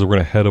we're going to do is we're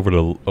going to head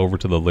over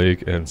to the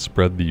lake and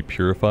spread the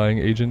purifying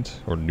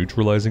agent, or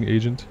neutralizing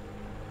agent.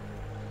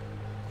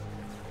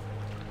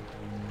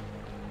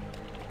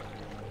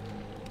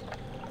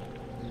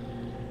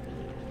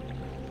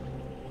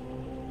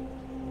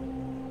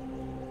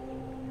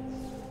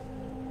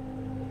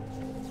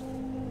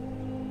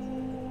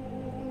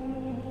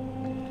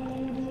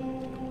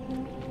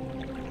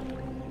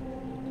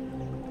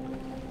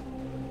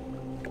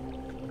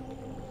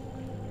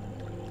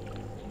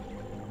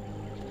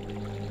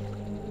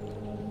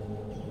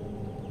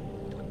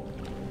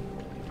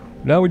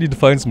 Now we need to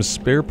find some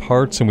spare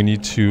parts and we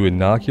need to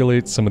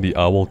inoculate some of the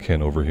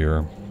owlkin over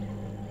here.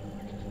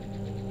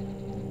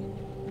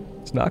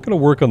 It's not going to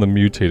work on the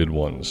mutated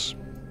ones.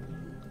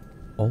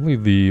 Only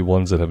the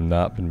ones that have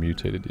not been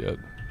mutated yet.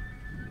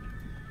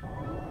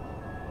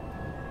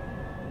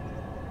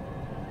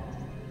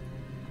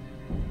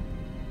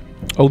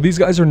 Oh, these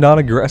guys are not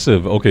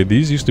aggressive. Okay,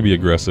 these used to be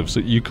aggressive, so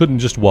you couldn't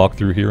just walk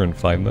through here and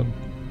find them.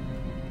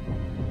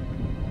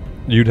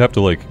 You'd have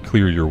to, like,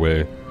 clear your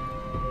way.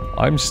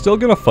 I'm still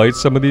gonna fight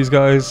some of these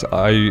guys.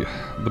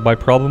 My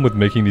problem with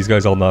making these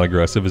guys all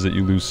non-aggressive is that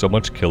you lose so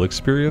much kill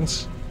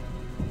experience.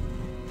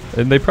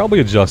 And they probably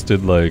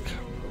adjusted, like,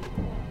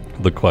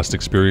 the quest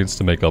experience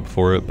to make up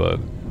for it, but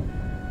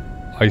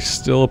I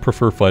still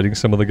prefer fighting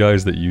some of the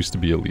guys that used to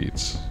be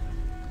elites.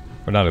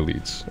 Or not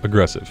elites,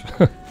 aggressive.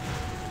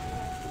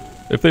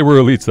 If they were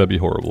elites, that'd be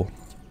horrible.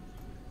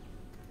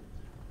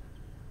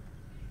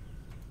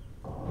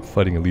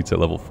 Fighting elites at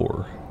level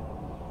 4.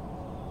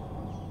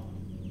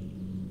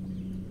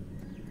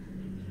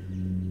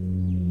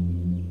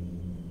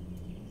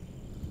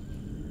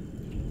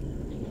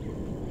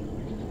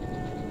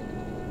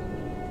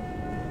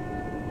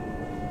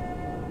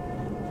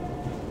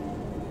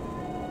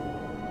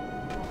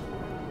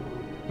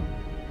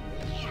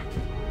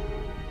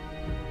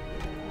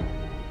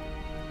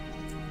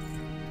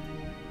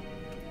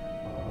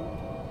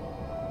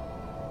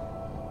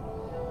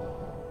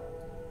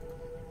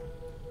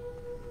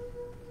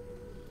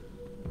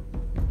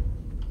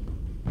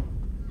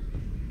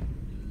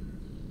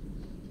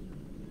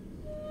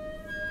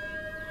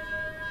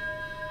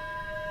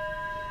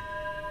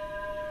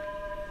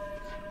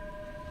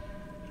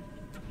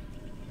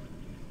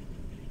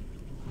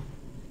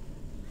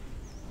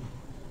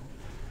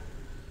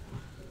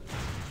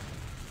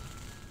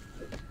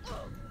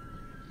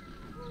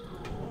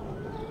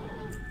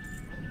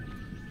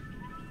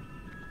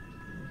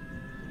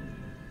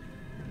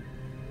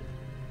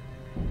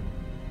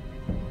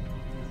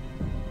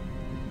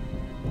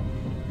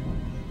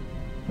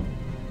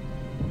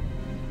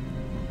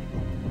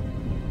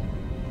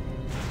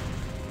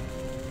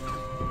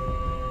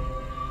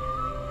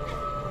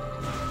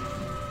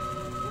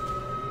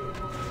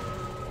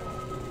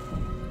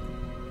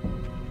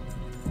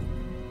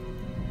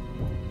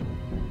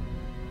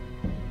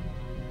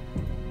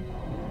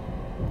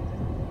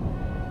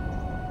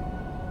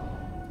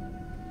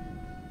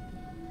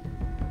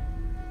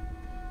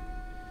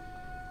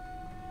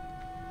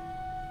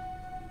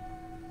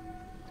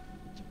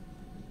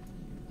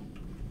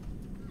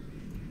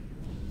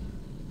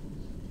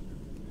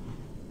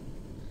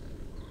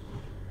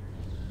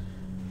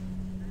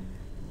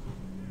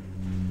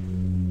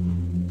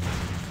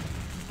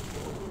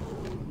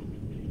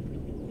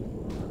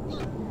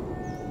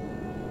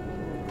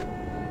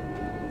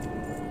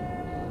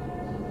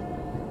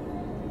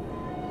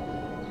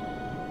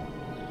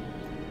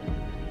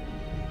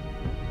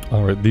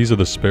 Alright, these are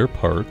the spare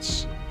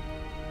parts.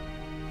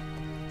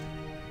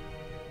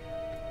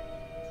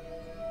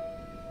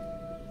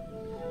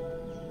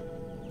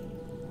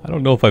 I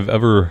don't know if I've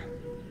ever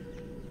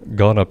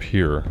gone up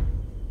here.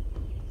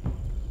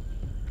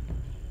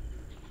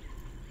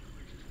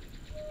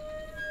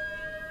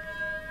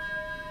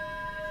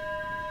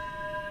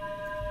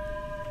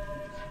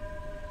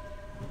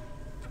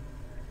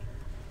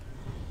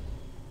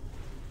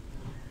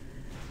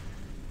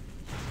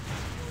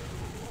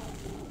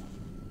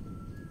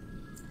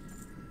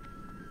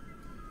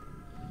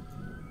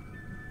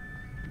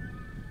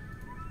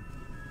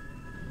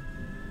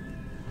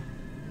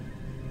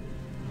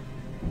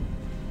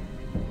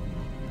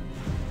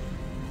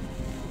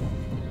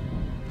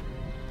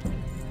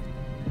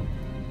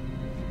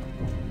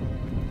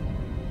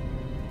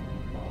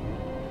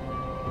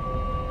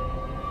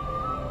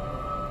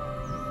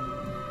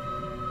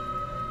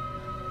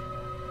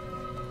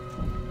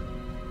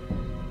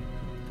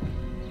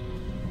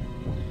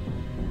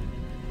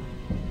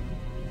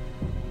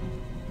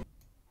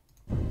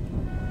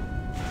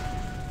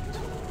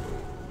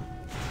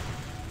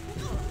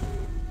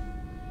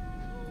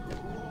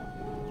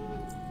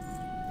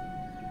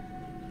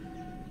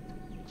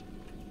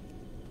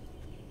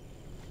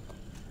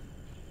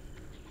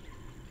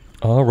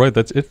 Alright,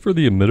 that's it for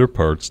the emitter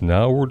parts.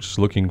 Now we're just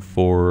looking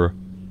for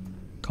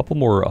a couple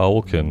more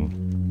owlkin.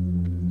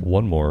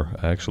 One more,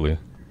 actually.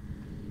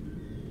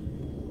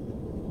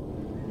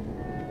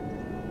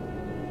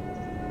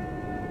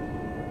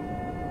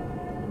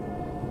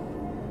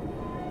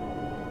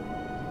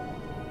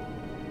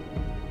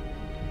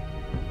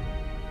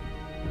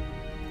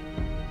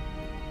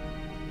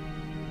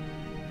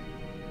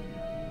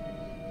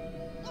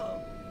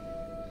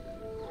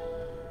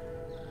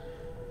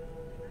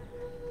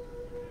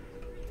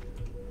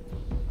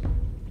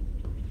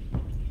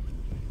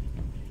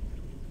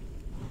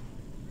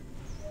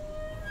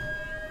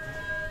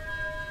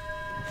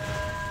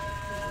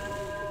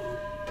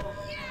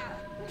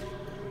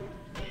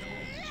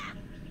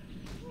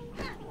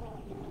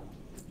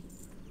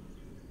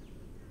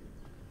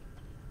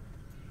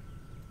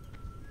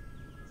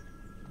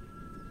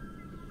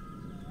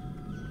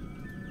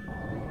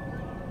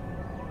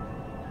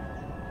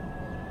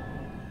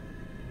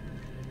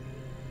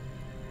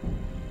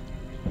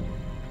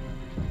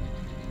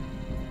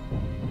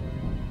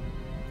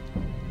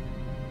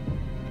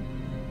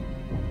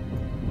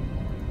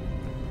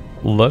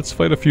 Let's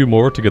fight a few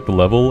more to get the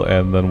level,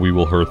 and then we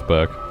will hearth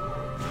back.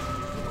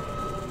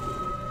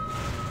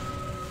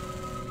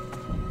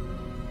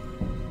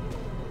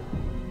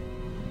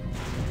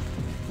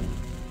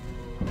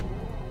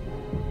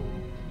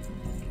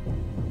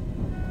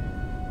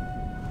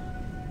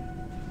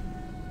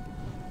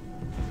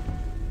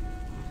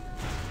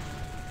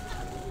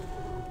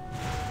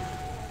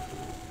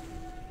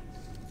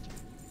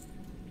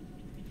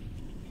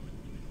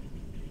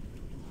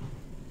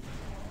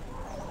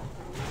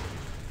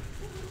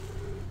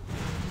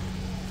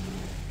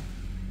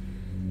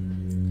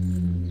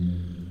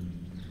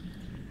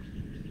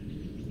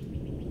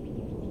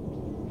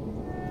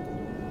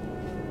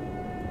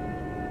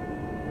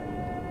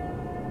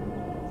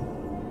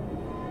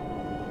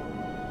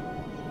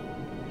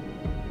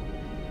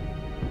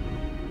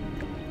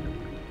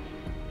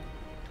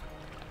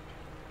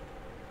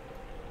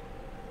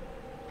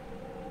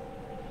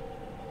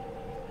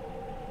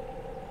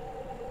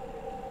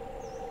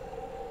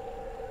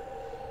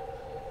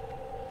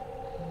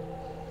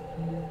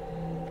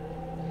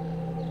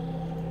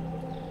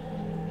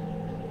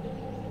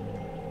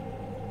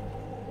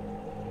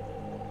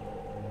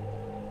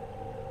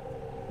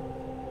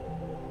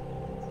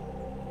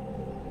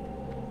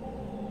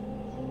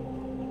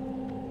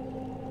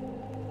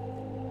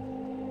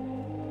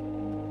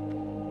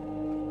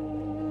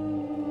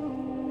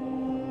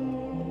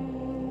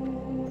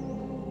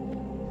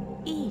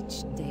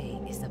 Each day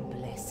is a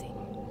blessing.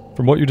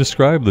 From what you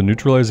described, the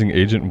neutralizing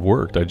agent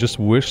worked. I just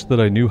wish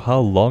that I knew how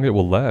long it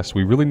will last.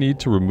 We really need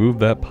to remove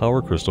that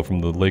power crystal from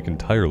the lake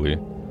entirely.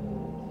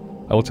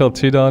 I will tell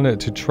Tidon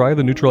to try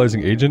the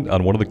neutralizing agent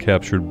on one of the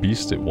captured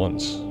beasts at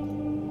once.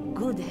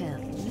 Good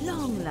health,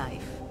 long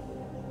life.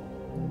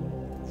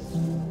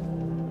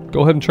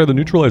 Go ahead and try the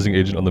neutralizing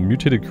agent on the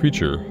mutated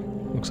creature.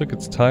 Looks like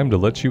it's time to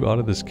let you out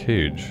of this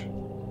cage.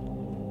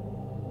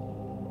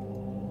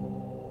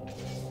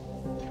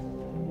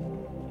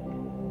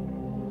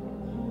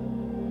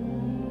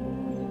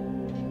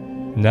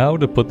 Now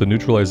to put the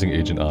neutralizing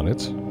agent on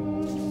it.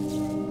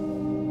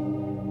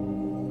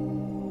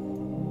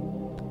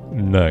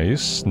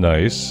 Nice,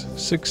 nice.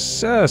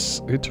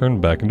 Success! It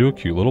turned back into a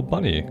cute little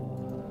bunny.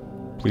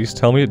 Please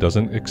tell me it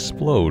doesn't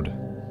explode.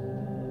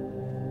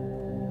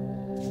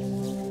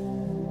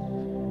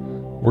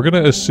 We're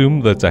gonna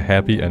assume that's a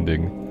happy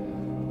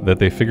ending. That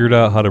they figured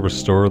out how to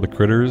restore the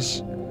critters,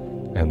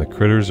 and the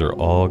critters are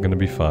all gonna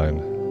be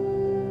fine.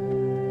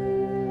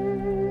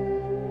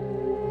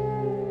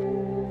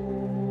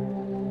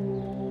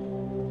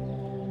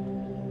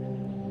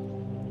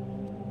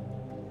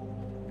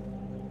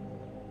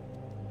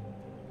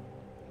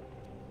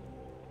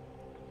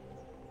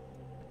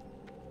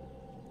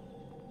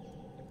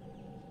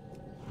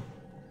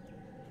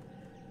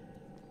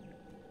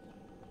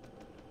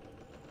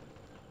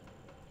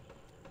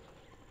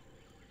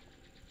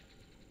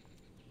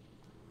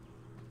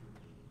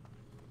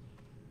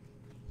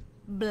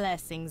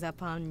 Blessings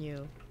upon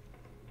you.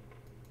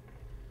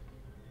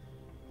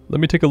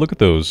 Let me take a look at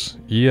those.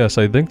 Yes,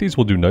 I think these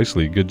will do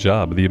nicely. Good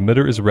job. The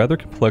emitter is rather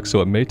complex,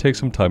 so it may take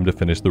some time to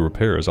finish the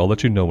repairs. I'll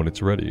let you know when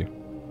it's ready.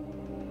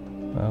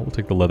 We'll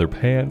take the leather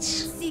pants.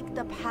 Seek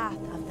the path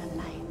of the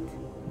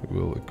light.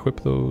 We'll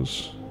equip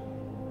those.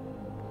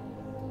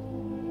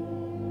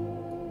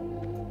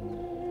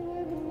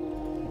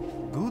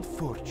 Good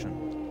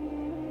fortune.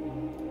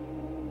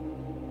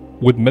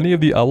 With many of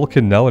the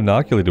owlkin now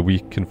inoculated, we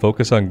can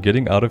focus on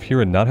getting out of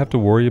here and not have to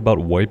worry about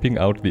wiping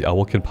out the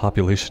owlkin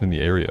population in the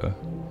area.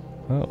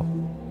 Oh,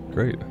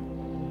 great.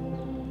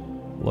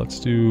 Let's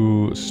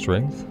do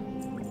strength.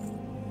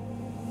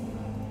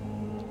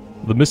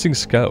 The missing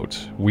scout.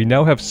 We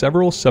now have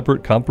several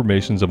separate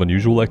confirmations of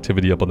unusual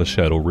activity up on the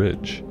Shadow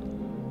Ridge.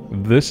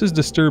 This is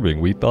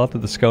disturbing. We thought that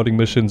the scouting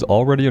missions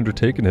already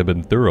undertaken had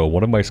been thorough.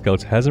 One of my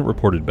scouts hasn't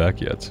reported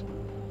back yet.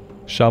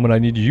 Shaman, I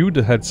need you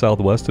to head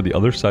southwest to the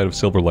other side of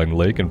Silverline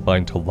Lake and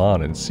find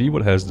Talon and see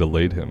what has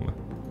delayed him.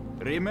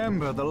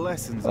 Remember the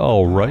lessons.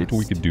 Alright,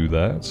 we could do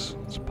that.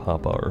 Let's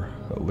pop our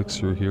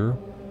elixir here.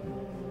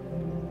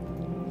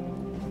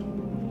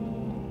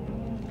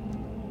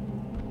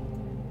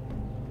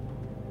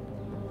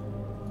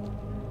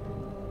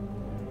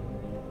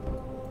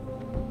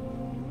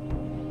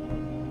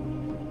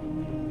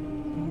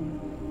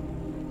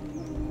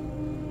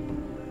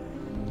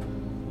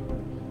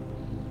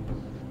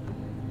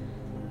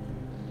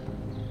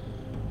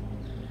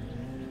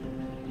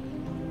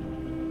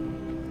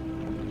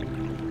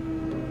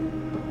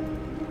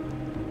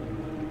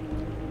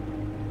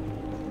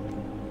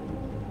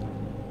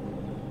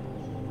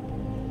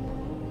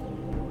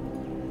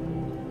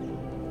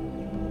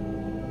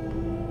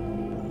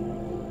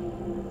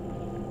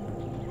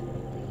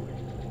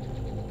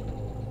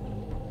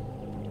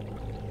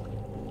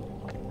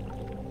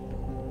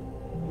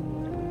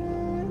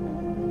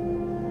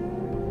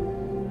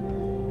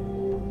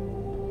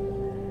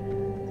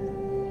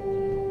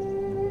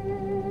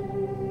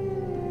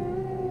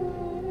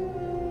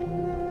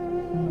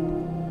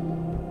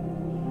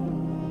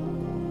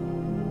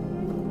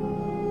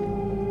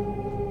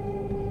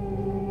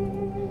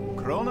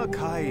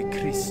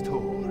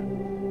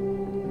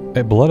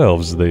 Hey, Blood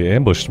Elves, they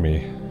ambushed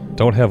me.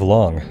 Don't have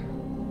long.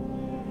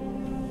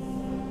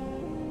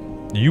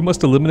 You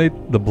must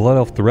eliminate the Blood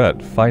Elf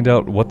threat. Find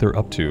out what they're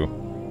up to.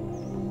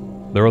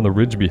 They're on the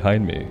ridge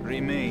behind me.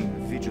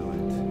 Remain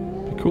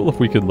vigilant. It'd be cool if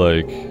we could,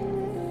 like,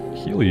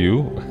 heal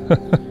you.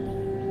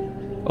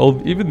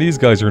 Oh, even these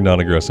guys are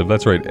non-aggressive.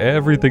 That's right,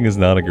 everything is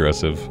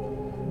non-aggressive.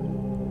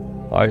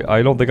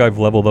 I don't think I've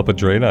leveled up a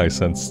Draenei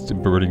since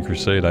Burning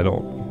Crusade. I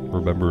don't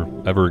remember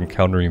ever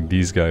encountering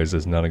these guys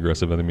as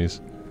non-aggressive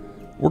enemies.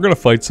 We're gonna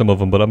fight some of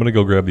them, but I'm gonna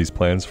go grab these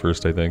plans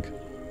first, I think.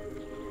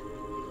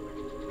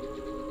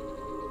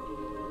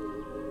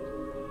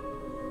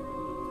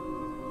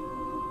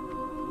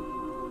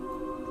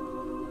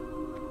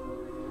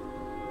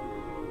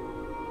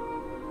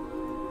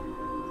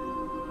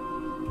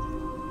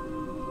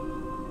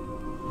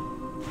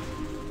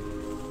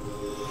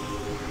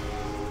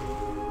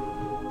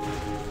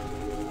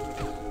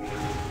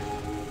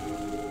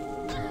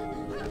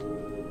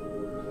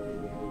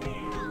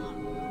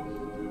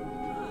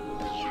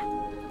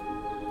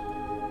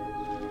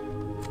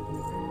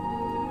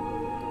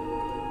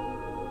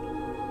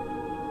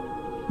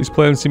 These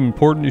plans seem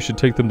important. You should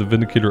take them to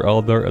Vindicator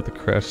Aldar at the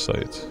crash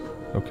site.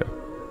 Okay.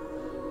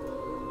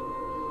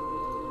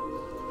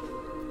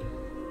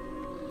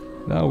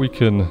 Now we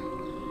can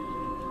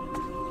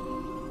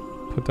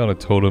put down a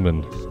totem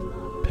and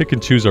pick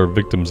and choose our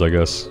victims, I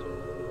guess.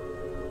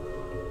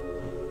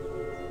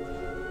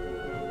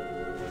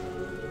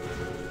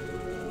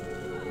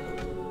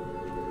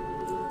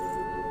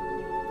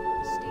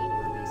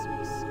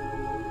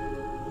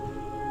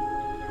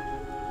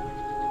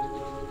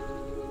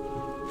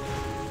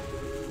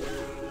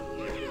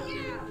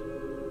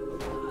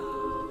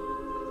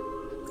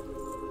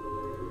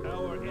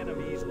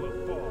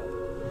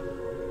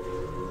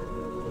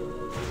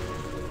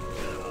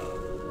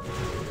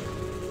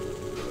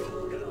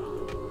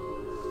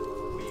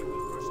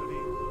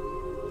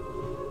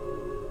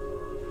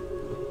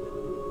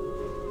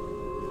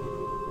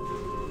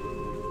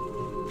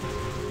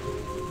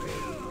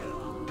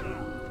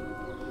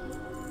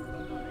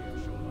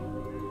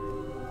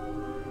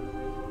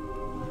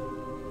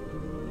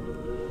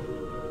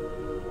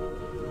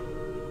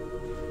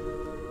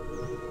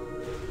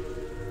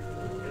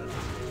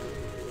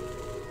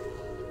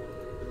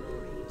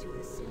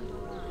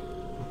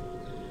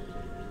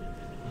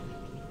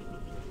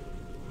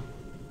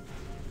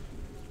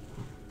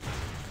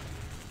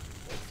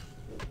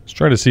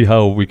 Trying to see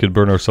how we could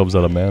burn ourselves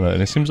out of mana,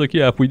 and it seems like,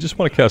 yeah, if we just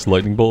want to cast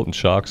Lightning Bolt and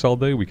Shocks all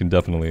day, we can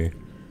definitely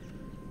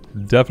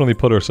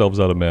put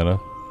ourselves out of mana.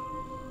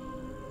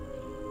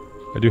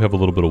 I do have a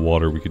little bit of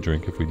water we could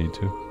drink if we need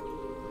to.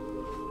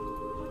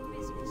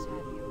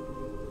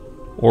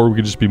 Or we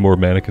could just be more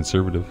mana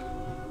conservative.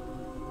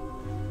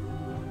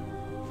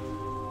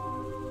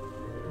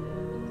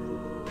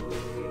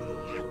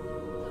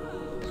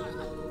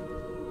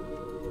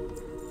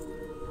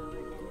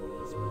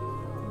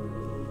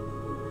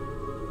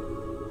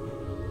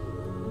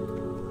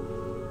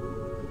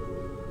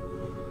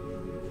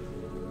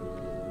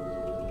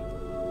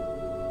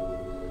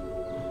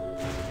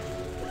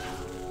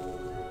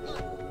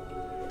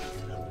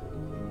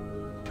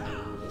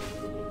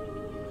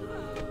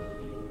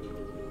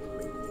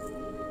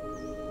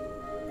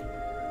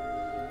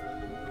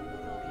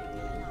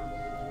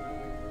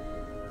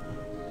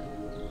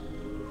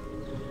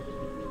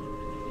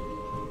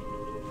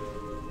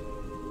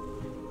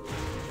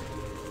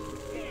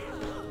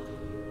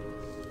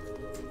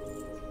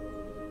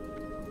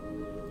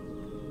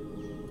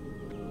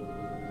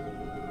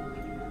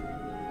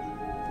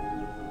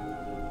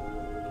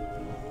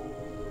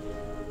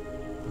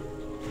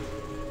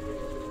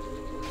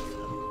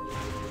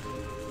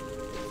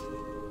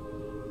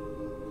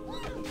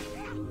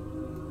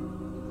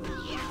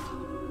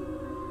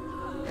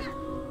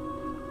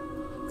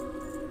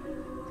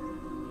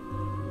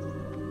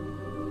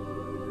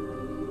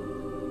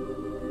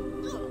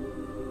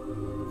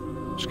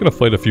 gonna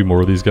fight a few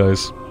more of these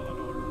guys.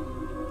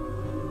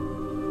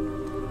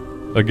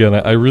 Again,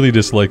 I really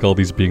dislike all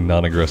these being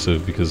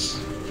non-aggressive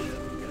because,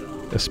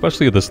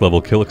 especially at this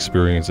level, kill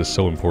experience is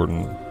so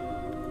important.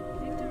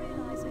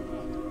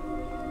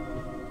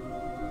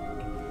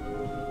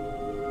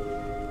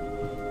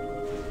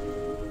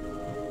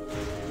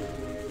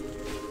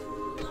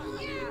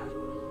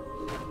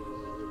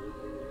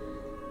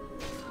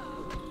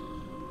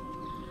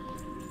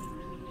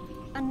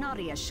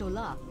 Anaria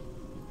Shola.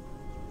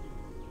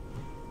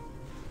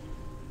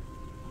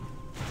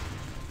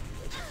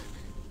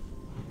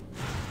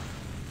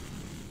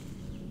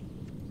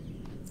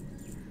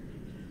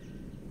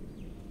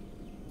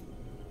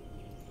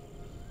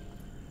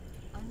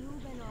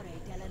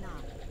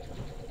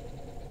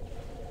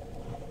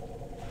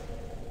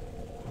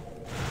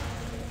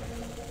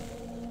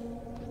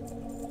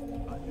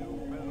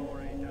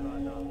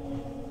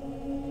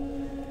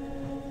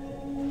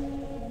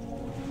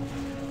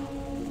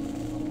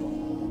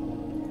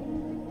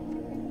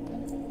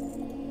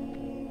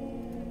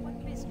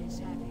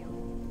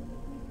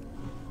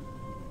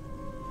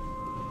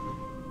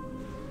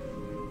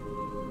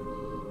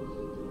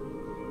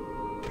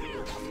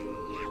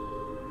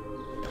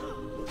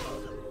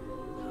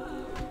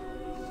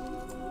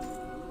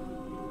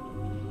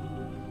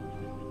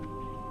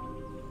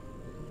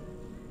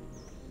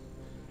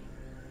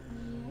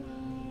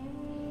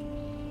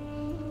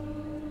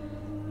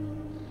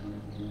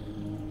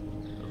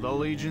 The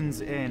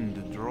Legion's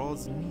end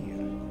draws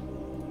near.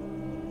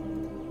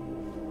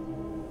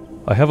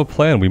 I have a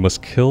plan. We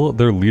must kill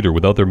their leader.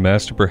 Without their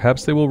master,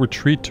 perhaps they will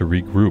retreat to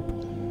regroup.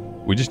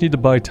 We just need to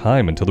buy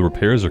time until the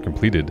repairs are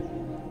completed.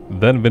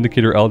 Then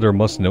Vindicator Aldar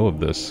must know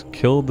of this.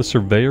 Kill the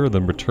surveyor,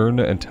 then return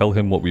and tell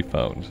him what we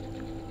found.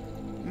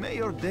 May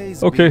your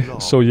days Okay, be long,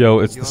 so yo,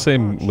 it's your the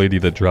same heart. lady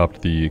that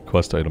dropped the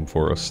quest item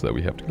for us that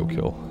we have to go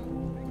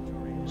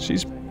kill.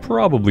 She's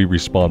probably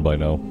respawned by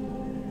now.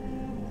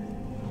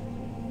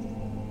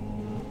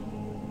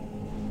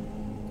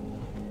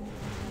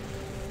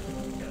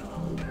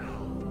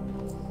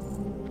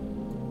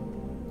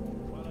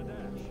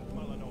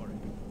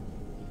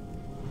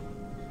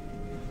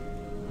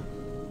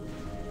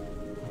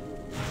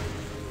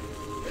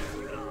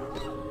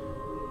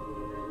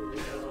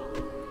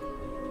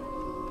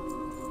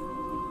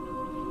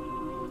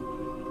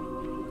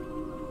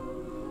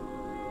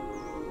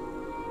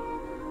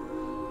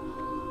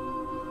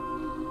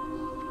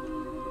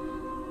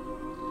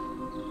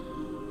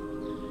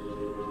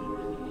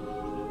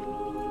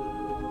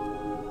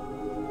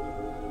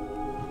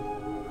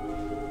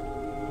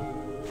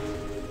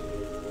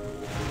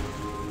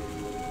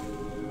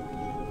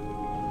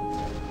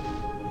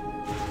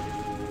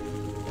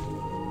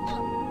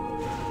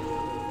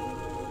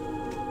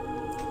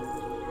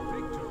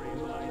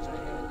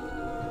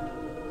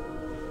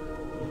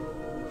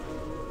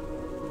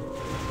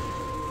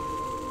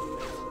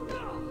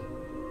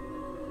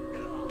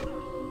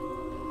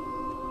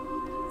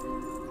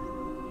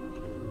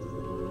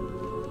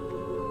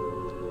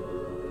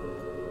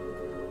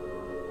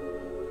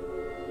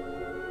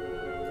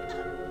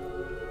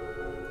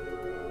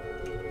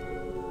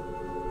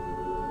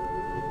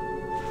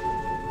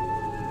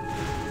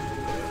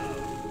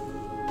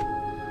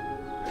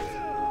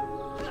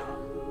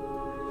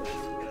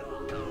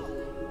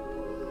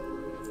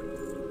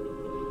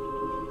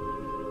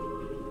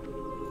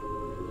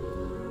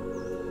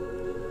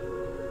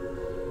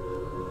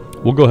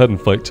 We'll go ahead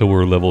and fight till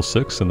we're level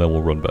 6 and then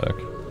we'll run back.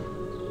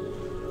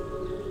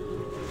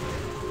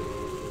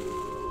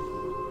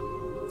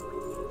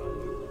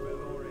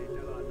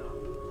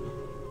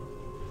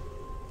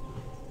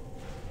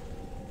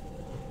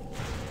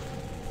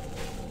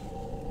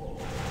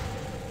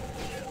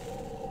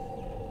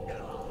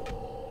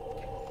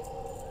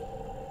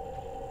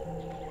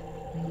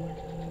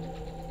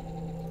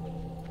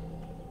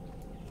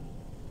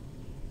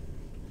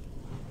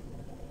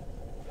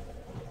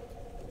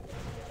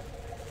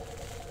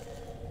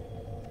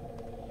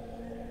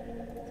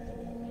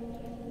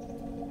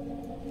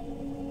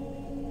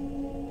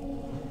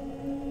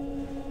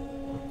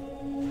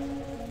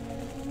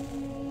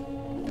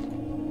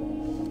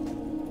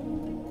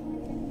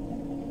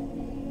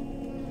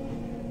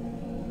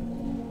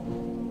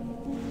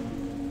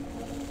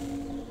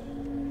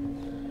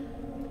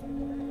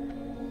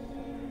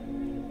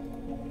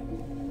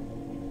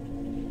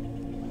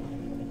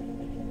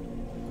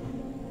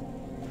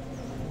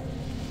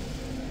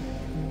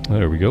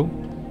 There we go.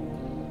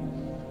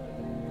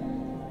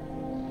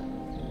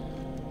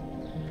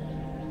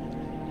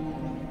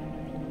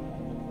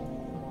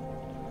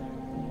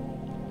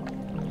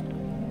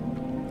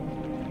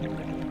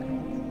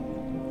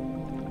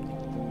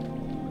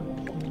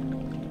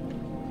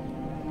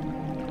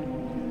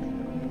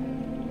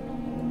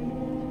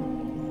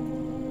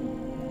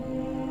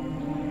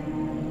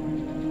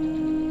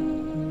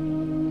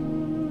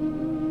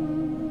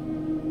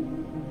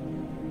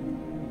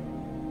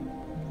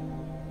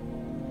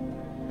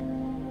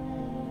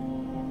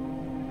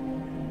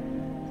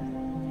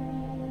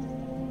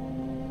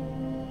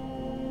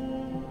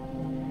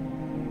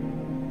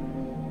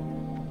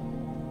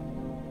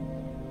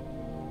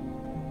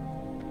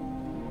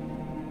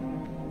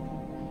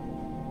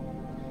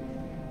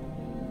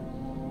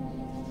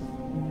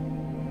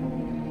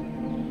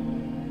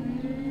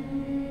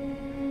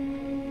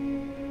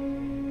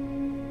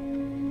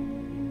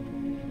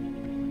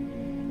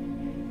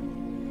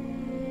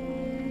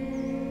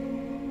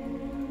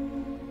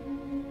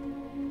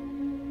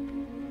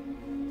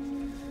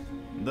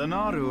 The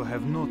Naru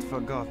have not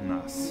forgotten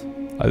us.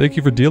 I thank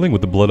you for dealing with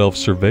the Blood Elf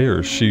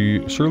Surveyor.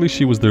 Surely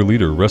she was their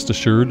leader. Rest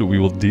assured, we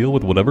will deal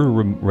with whatever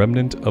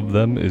remnant of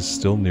them is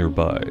still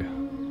nearby.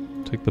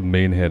 Take the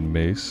main hand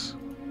mace.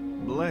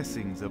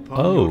 Blessings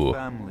upon your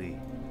family.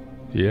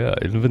 Yeah,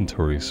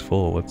 inventory's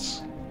full.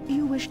 Let's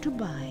You wish to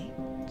buy?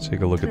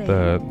 take a look at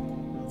that.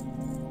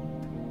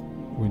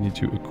 We need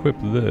to equip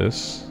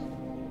this.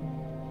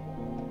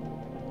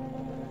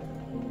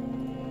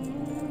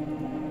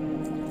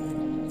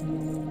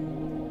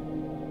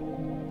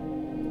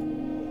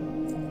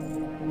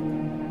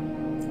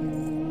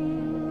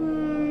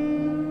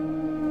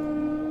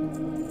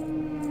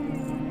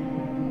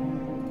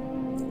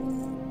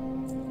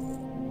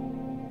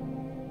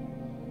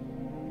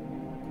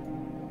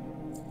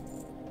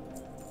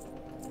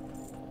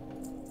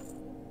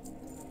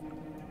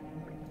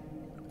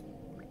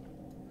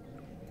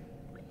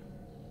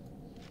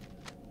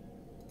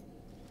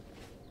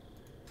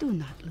 Do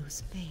not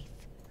lose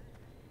faith.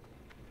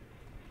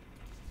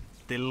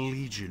 The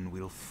Legion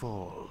will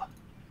fall.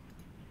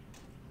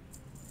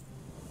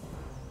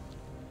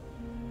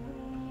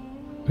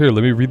 Here,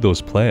 let me read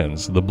those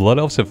plans. The Blood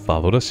Elves have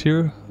followed us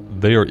here.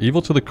 They are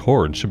evil to the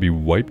core and should be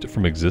wiped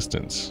from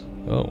existence.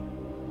 Oh.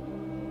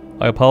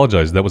 I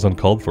apologize, that was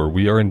uncalled for.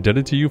 We are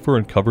indebted to you for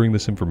uncovering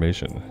this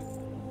information.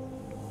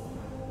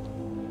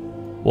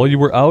 While you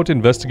were out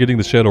investigating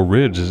the Shadow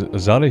Ridge,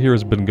 Zana here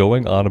has been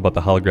going on about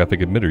the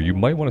holographic emitter. You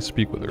might want to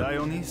speak with her.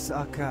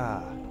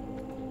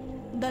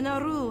 The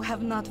Naru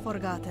have not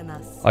forgotten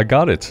us. I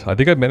got it. I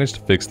think I managed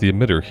to fix the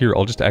emitter. Here,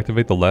 I'll just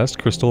activate the last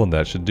crystal and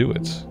that should do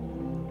it.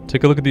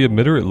 Take a look at the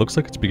emitter. It looks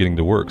like it's beginning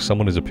to work.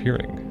 Someone is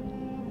appearing.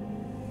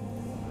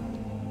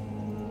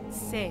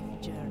 Safe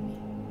journey.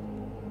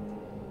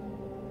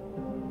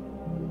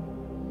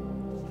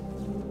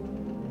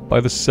 By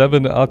the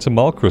 7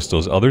 Atamal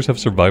crystals, others have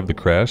survived the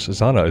crash.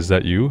 Zana, is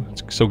that you?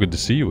 It's so good to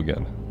see you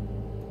again.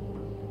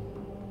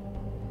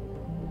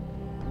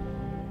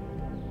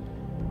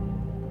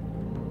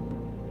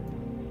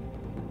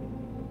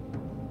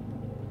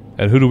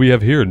 And who do we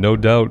have here? No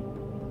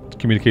doubt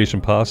communication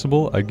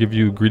possible. I give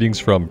you greetings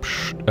from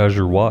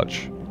Azure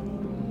Watch.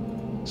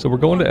 So we're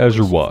going to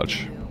Azure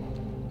Watch.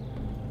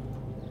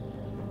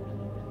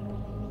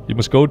 You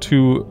must go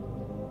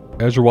to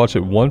Azure Watch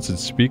at once and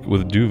speak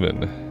with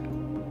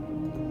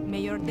Duvin. May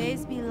your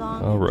days be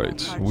long.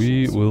 Alright,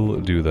 we will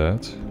do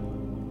that.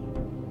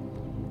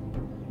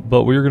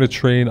 But we're going to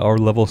train our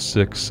level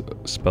 6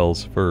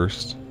 spells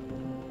first.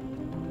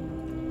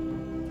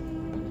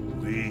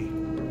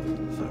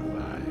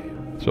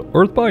 So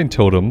Earthbind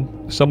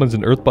Totem summons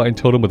an Earthbind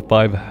Totem with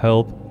 5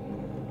 health,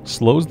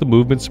 slows the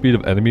movement speed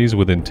of enemies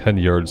within 10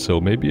 yards,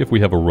 so maybe if we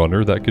have a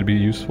runner that could be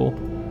useful.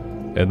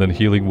 And then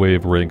Healing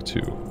Wave rank 2.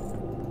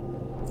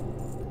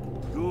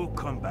 You'll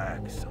come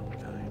back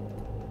sometime.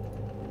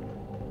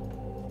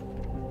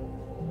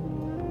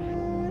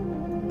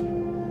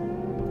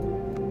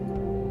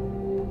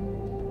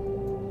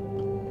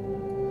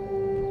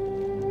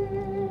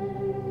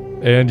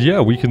 And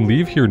yeah, we can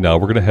leave here now.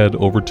 We're going to head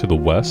over to the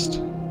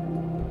west.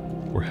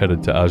 We're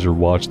headed to Azure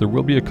Watch. There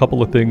will be a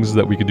couple of things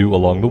that we could do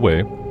along the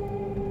way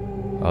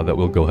that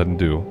we'll go ahead and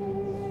do.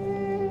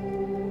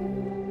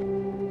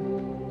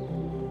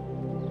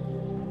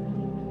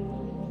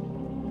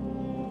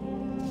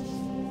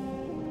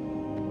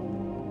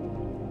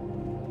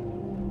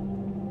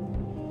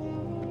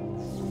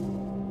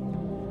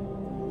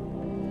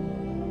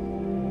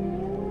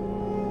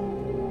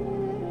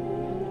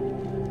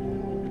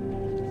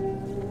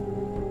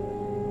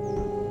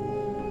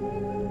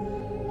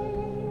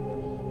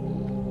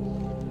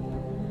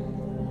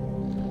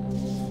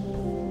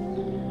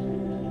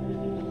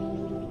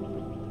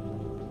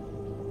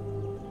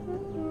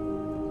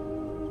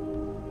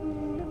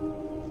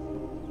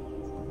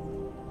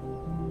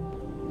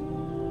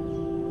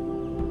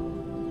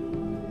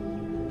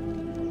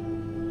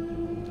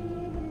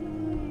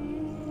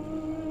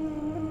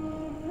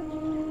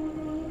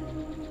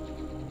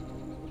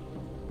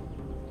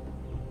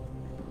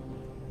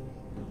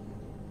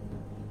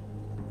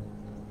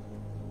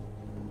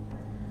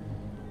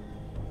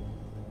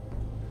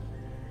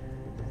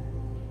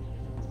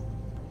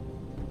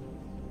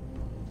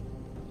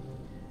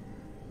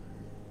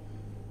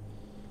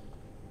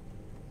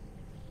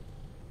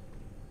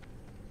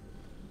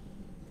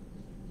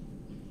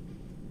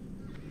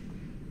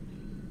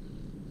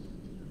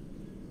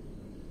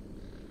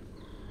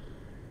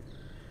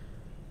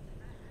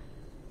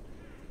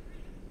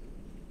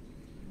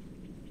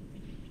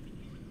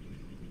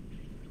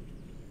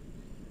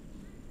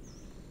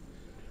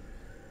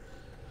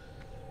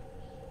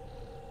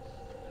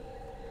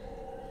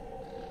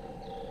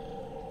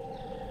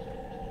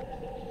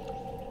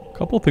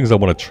 Couple things I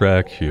want to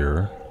track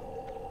here.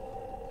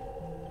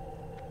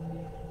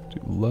 Do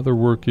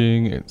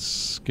leatherworking and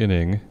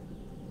skinning.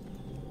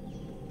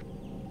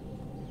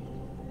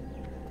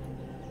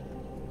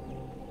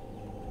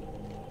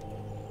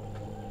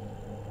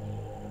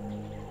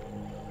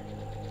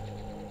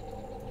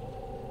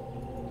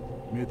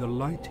 May the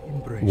light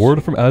embrace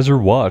Word from Azure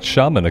Watch.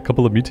 Shaman, a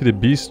couple of mutated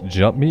beasts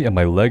jumped me and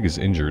my leg is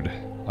injured.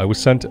 I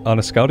was sent on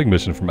a scouting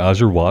mission from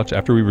Azure Watch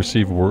after we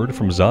received word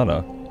from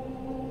Zana.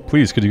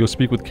 Please, could you go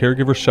speak with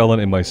caregiver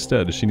Shaman in my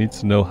stead? She needs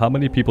to know how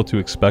many people to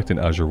expect in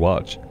Azure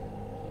Watch.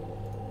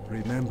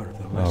 Remember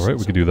the lessons Alright,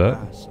 we could do of the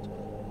that. past.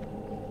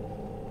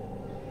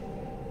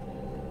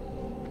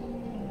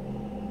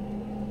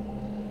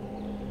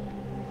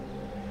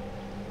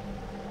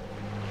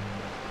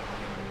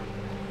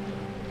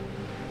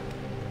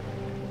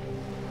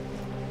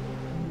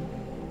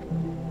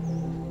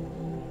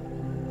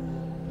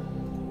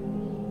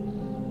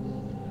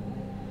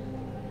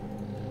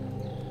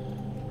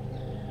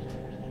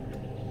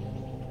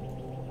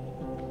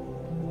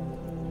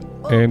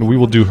 And we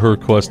will do her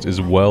quest as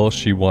well.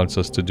 She wants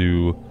us to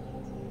do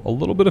a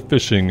little bit of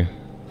fishing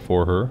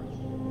for her.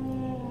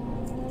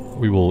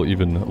 We will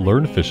even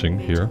learn fishing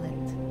here.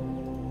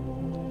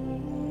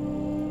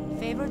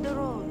 Favor the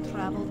road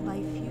traveled by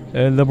few.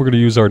 And then we're going to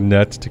use our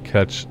net to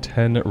catch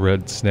 10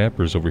 red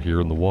snappers over here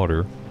in the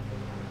water.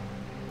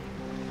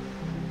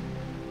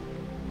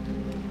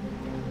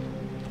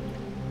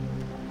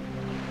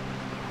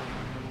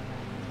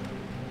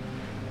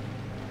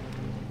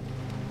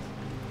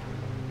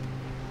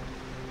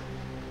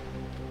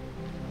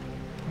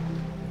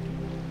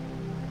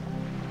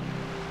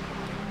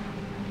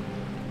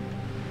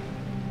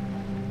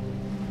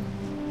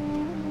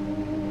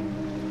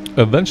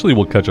 Eventually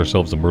we'll catch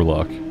ourselves a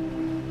murloc.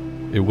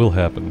 It will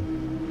happen.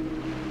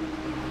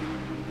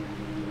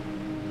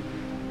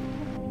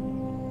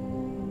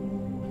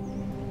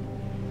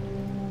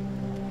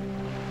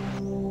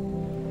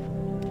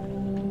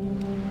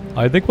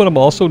 I think what I'm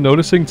also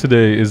noticing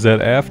today is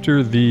that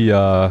after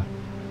the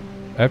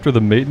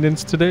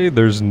maintenance today,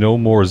 there's no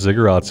more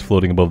ziggurats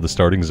floating above the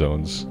starting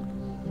zones.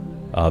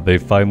 They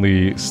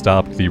finally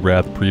stopped the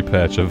Wrath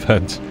pre-patch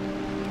event.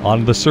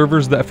 On the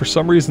servers that, for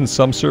some reason,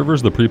 some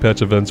servers, the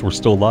pre-patch events were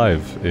still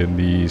live in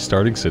the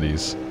starting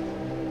cities.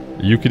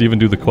 You could even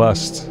do the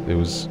quest. It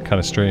was kind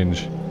of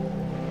strange.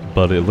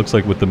 But it looks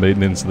like with the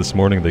maintenance this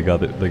morning, they got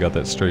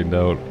that straightened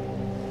out.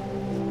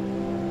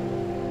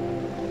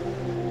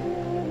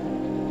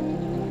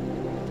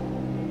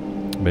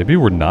 Maybe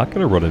we're not going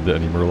to run into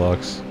any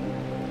murlocs.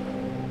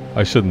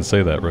 I shouldn't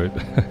say that, right?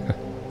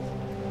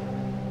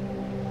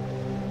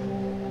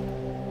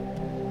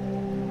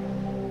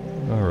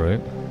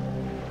 Alright.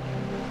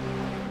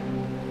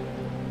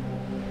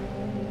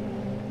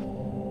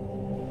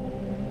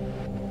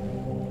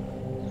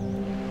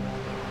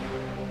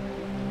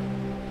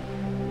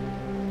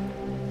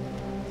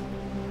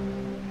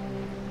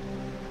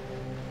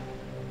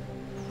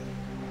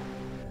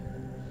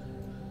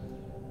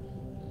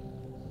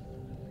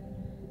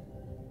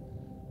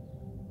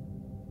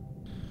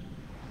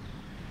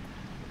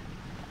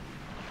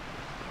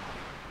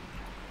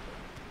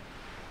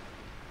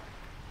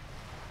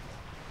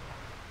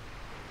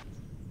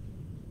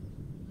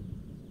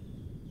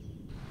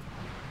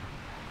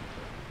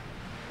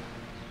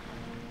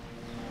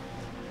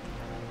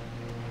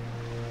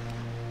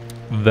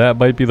 That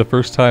might be the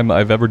first time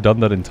I've ever done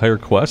that entire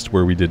quest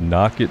where we did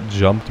not get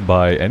jumped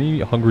by any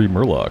hungry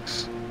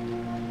murlocs.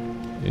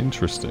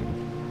 Interesting.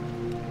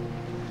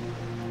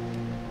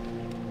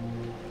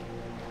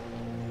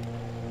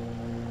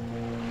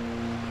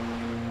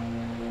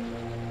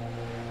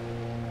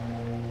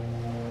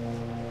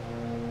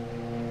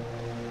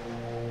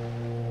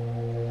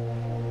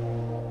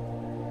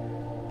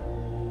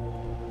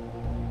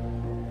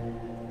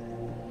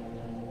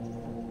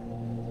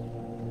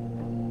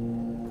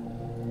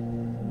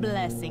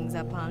 Blessings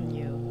upon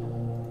you.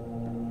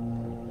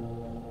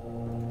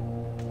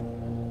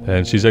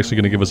 And she's actually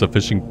going to give us a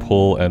fishing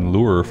pole and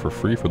lure for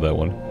free for that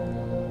one.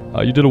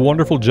 You did a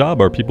wonderful job.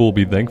 Our people will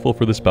be thankful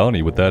for this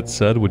bounty. With that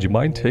said, would you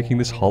mind taking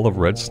this haul of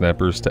red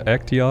snappers to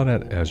Acteon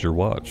at Azure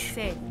Watch?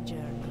 Safe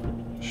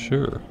journey.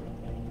 Sure.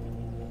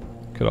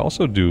 Could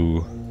also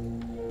do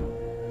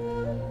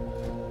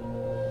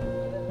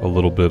a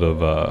little bit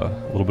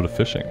of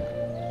fishing.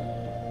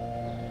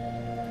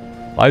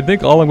 I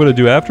think all I'm going to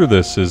do after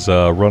this is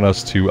run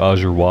us to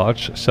Azure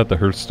Watch, set the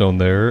Hearthstone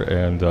there,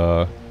 and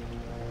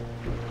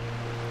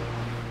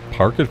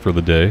park it for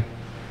the day.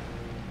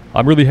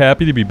 I'm really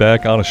happy to be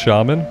back on a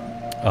Shaman.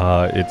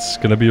 It's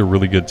going to be a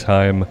really good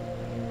time.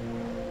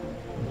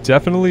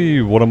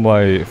 Definitely one of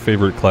my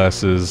favorite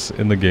classes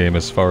in the game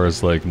as far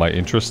as like my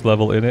interest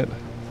level in it.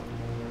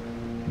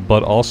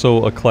 But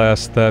also a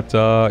class that,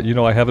 you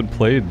know, I haven't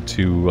played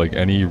to like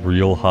any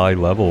real high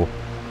level.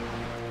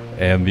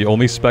 And the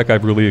only spec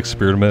I've really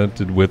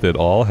experimented with at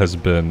all has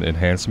been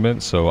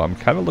enhancement, so I'm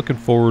kind of looking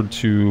forward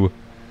to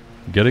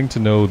getting to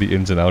know the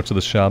ins and outs of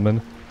the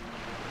Shaman.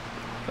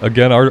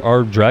 Again, our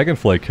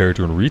Dragonflight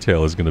character in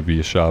retail is going to be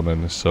a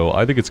Shaman, so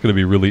I think it's going to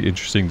be really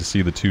interesting to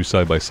see the two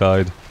side by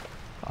side.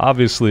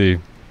 Obviously,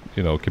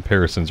 you know,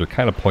 comparisons are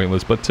kind of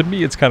pointless, but to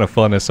me it's kind of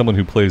fun as someone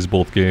who plays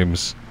both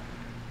games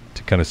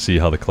to kind of see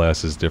how the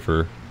classes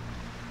differ.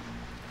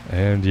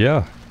 And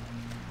yeah.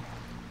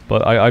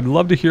 But I'd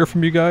love to hear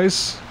from you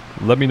guys.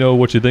 Let me know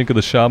what you think of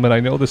the Shaman. I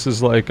know this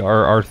is like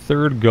our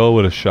third go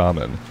at a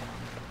Shaman.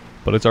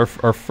 But it's our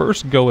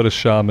first go at a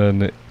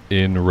Shaman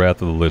in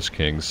Wrath of the Lich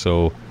King.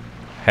 So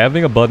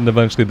having a button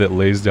eventually that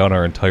lays down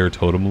our entire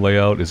totem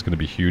layout is going to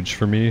be huge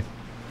for me.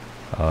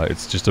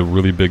 It's just a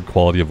really big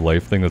quality of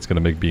life thing that's going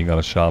to make being on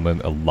a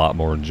Shaman a lot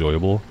more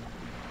enjoyable.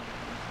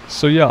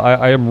 So yeah,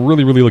 I am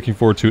really looking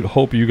forward to it.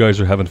 Hope you guys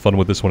are having fun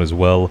with this one as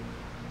well.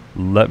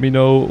 Let me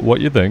know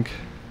what you think.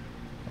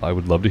 I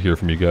would love to hear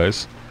from you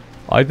guys.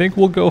 I think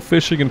we'll go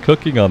fishing and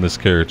cooking on this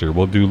character.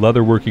 We'll do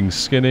leatherworking,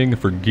 skinning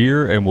for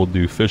gear, and we'll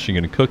do fishing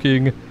and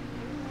cooking.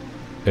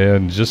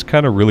 And just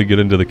kind of really get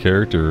into the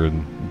character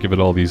and give it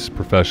all these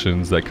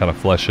professions that kind of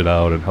flesh it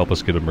out and help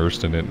us get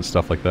immersed in it and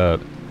stuff like that.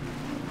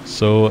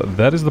 So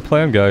that is the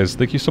plan, guys.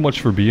 Thank you so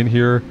much for being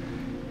here.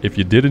 If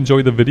you did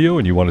enjoy the video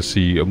and you want to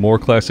see more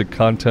classic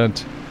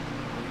content,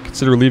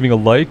 consider leaving a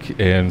like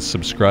and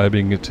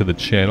subscribing to the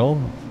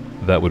channel.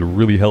 That would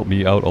really help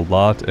me out a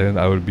lot, and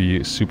I would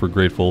be super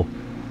grateful.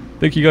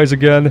 Thank you guys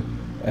again.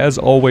 As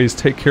always,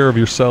 take care of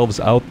yourselves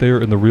out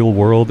there in the real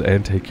world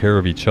and take care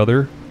of each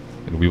other.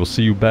 And we will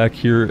see you back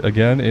here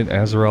again in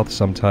Azeroth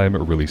sometime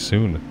really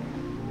soon.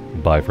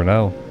 Bye for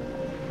now.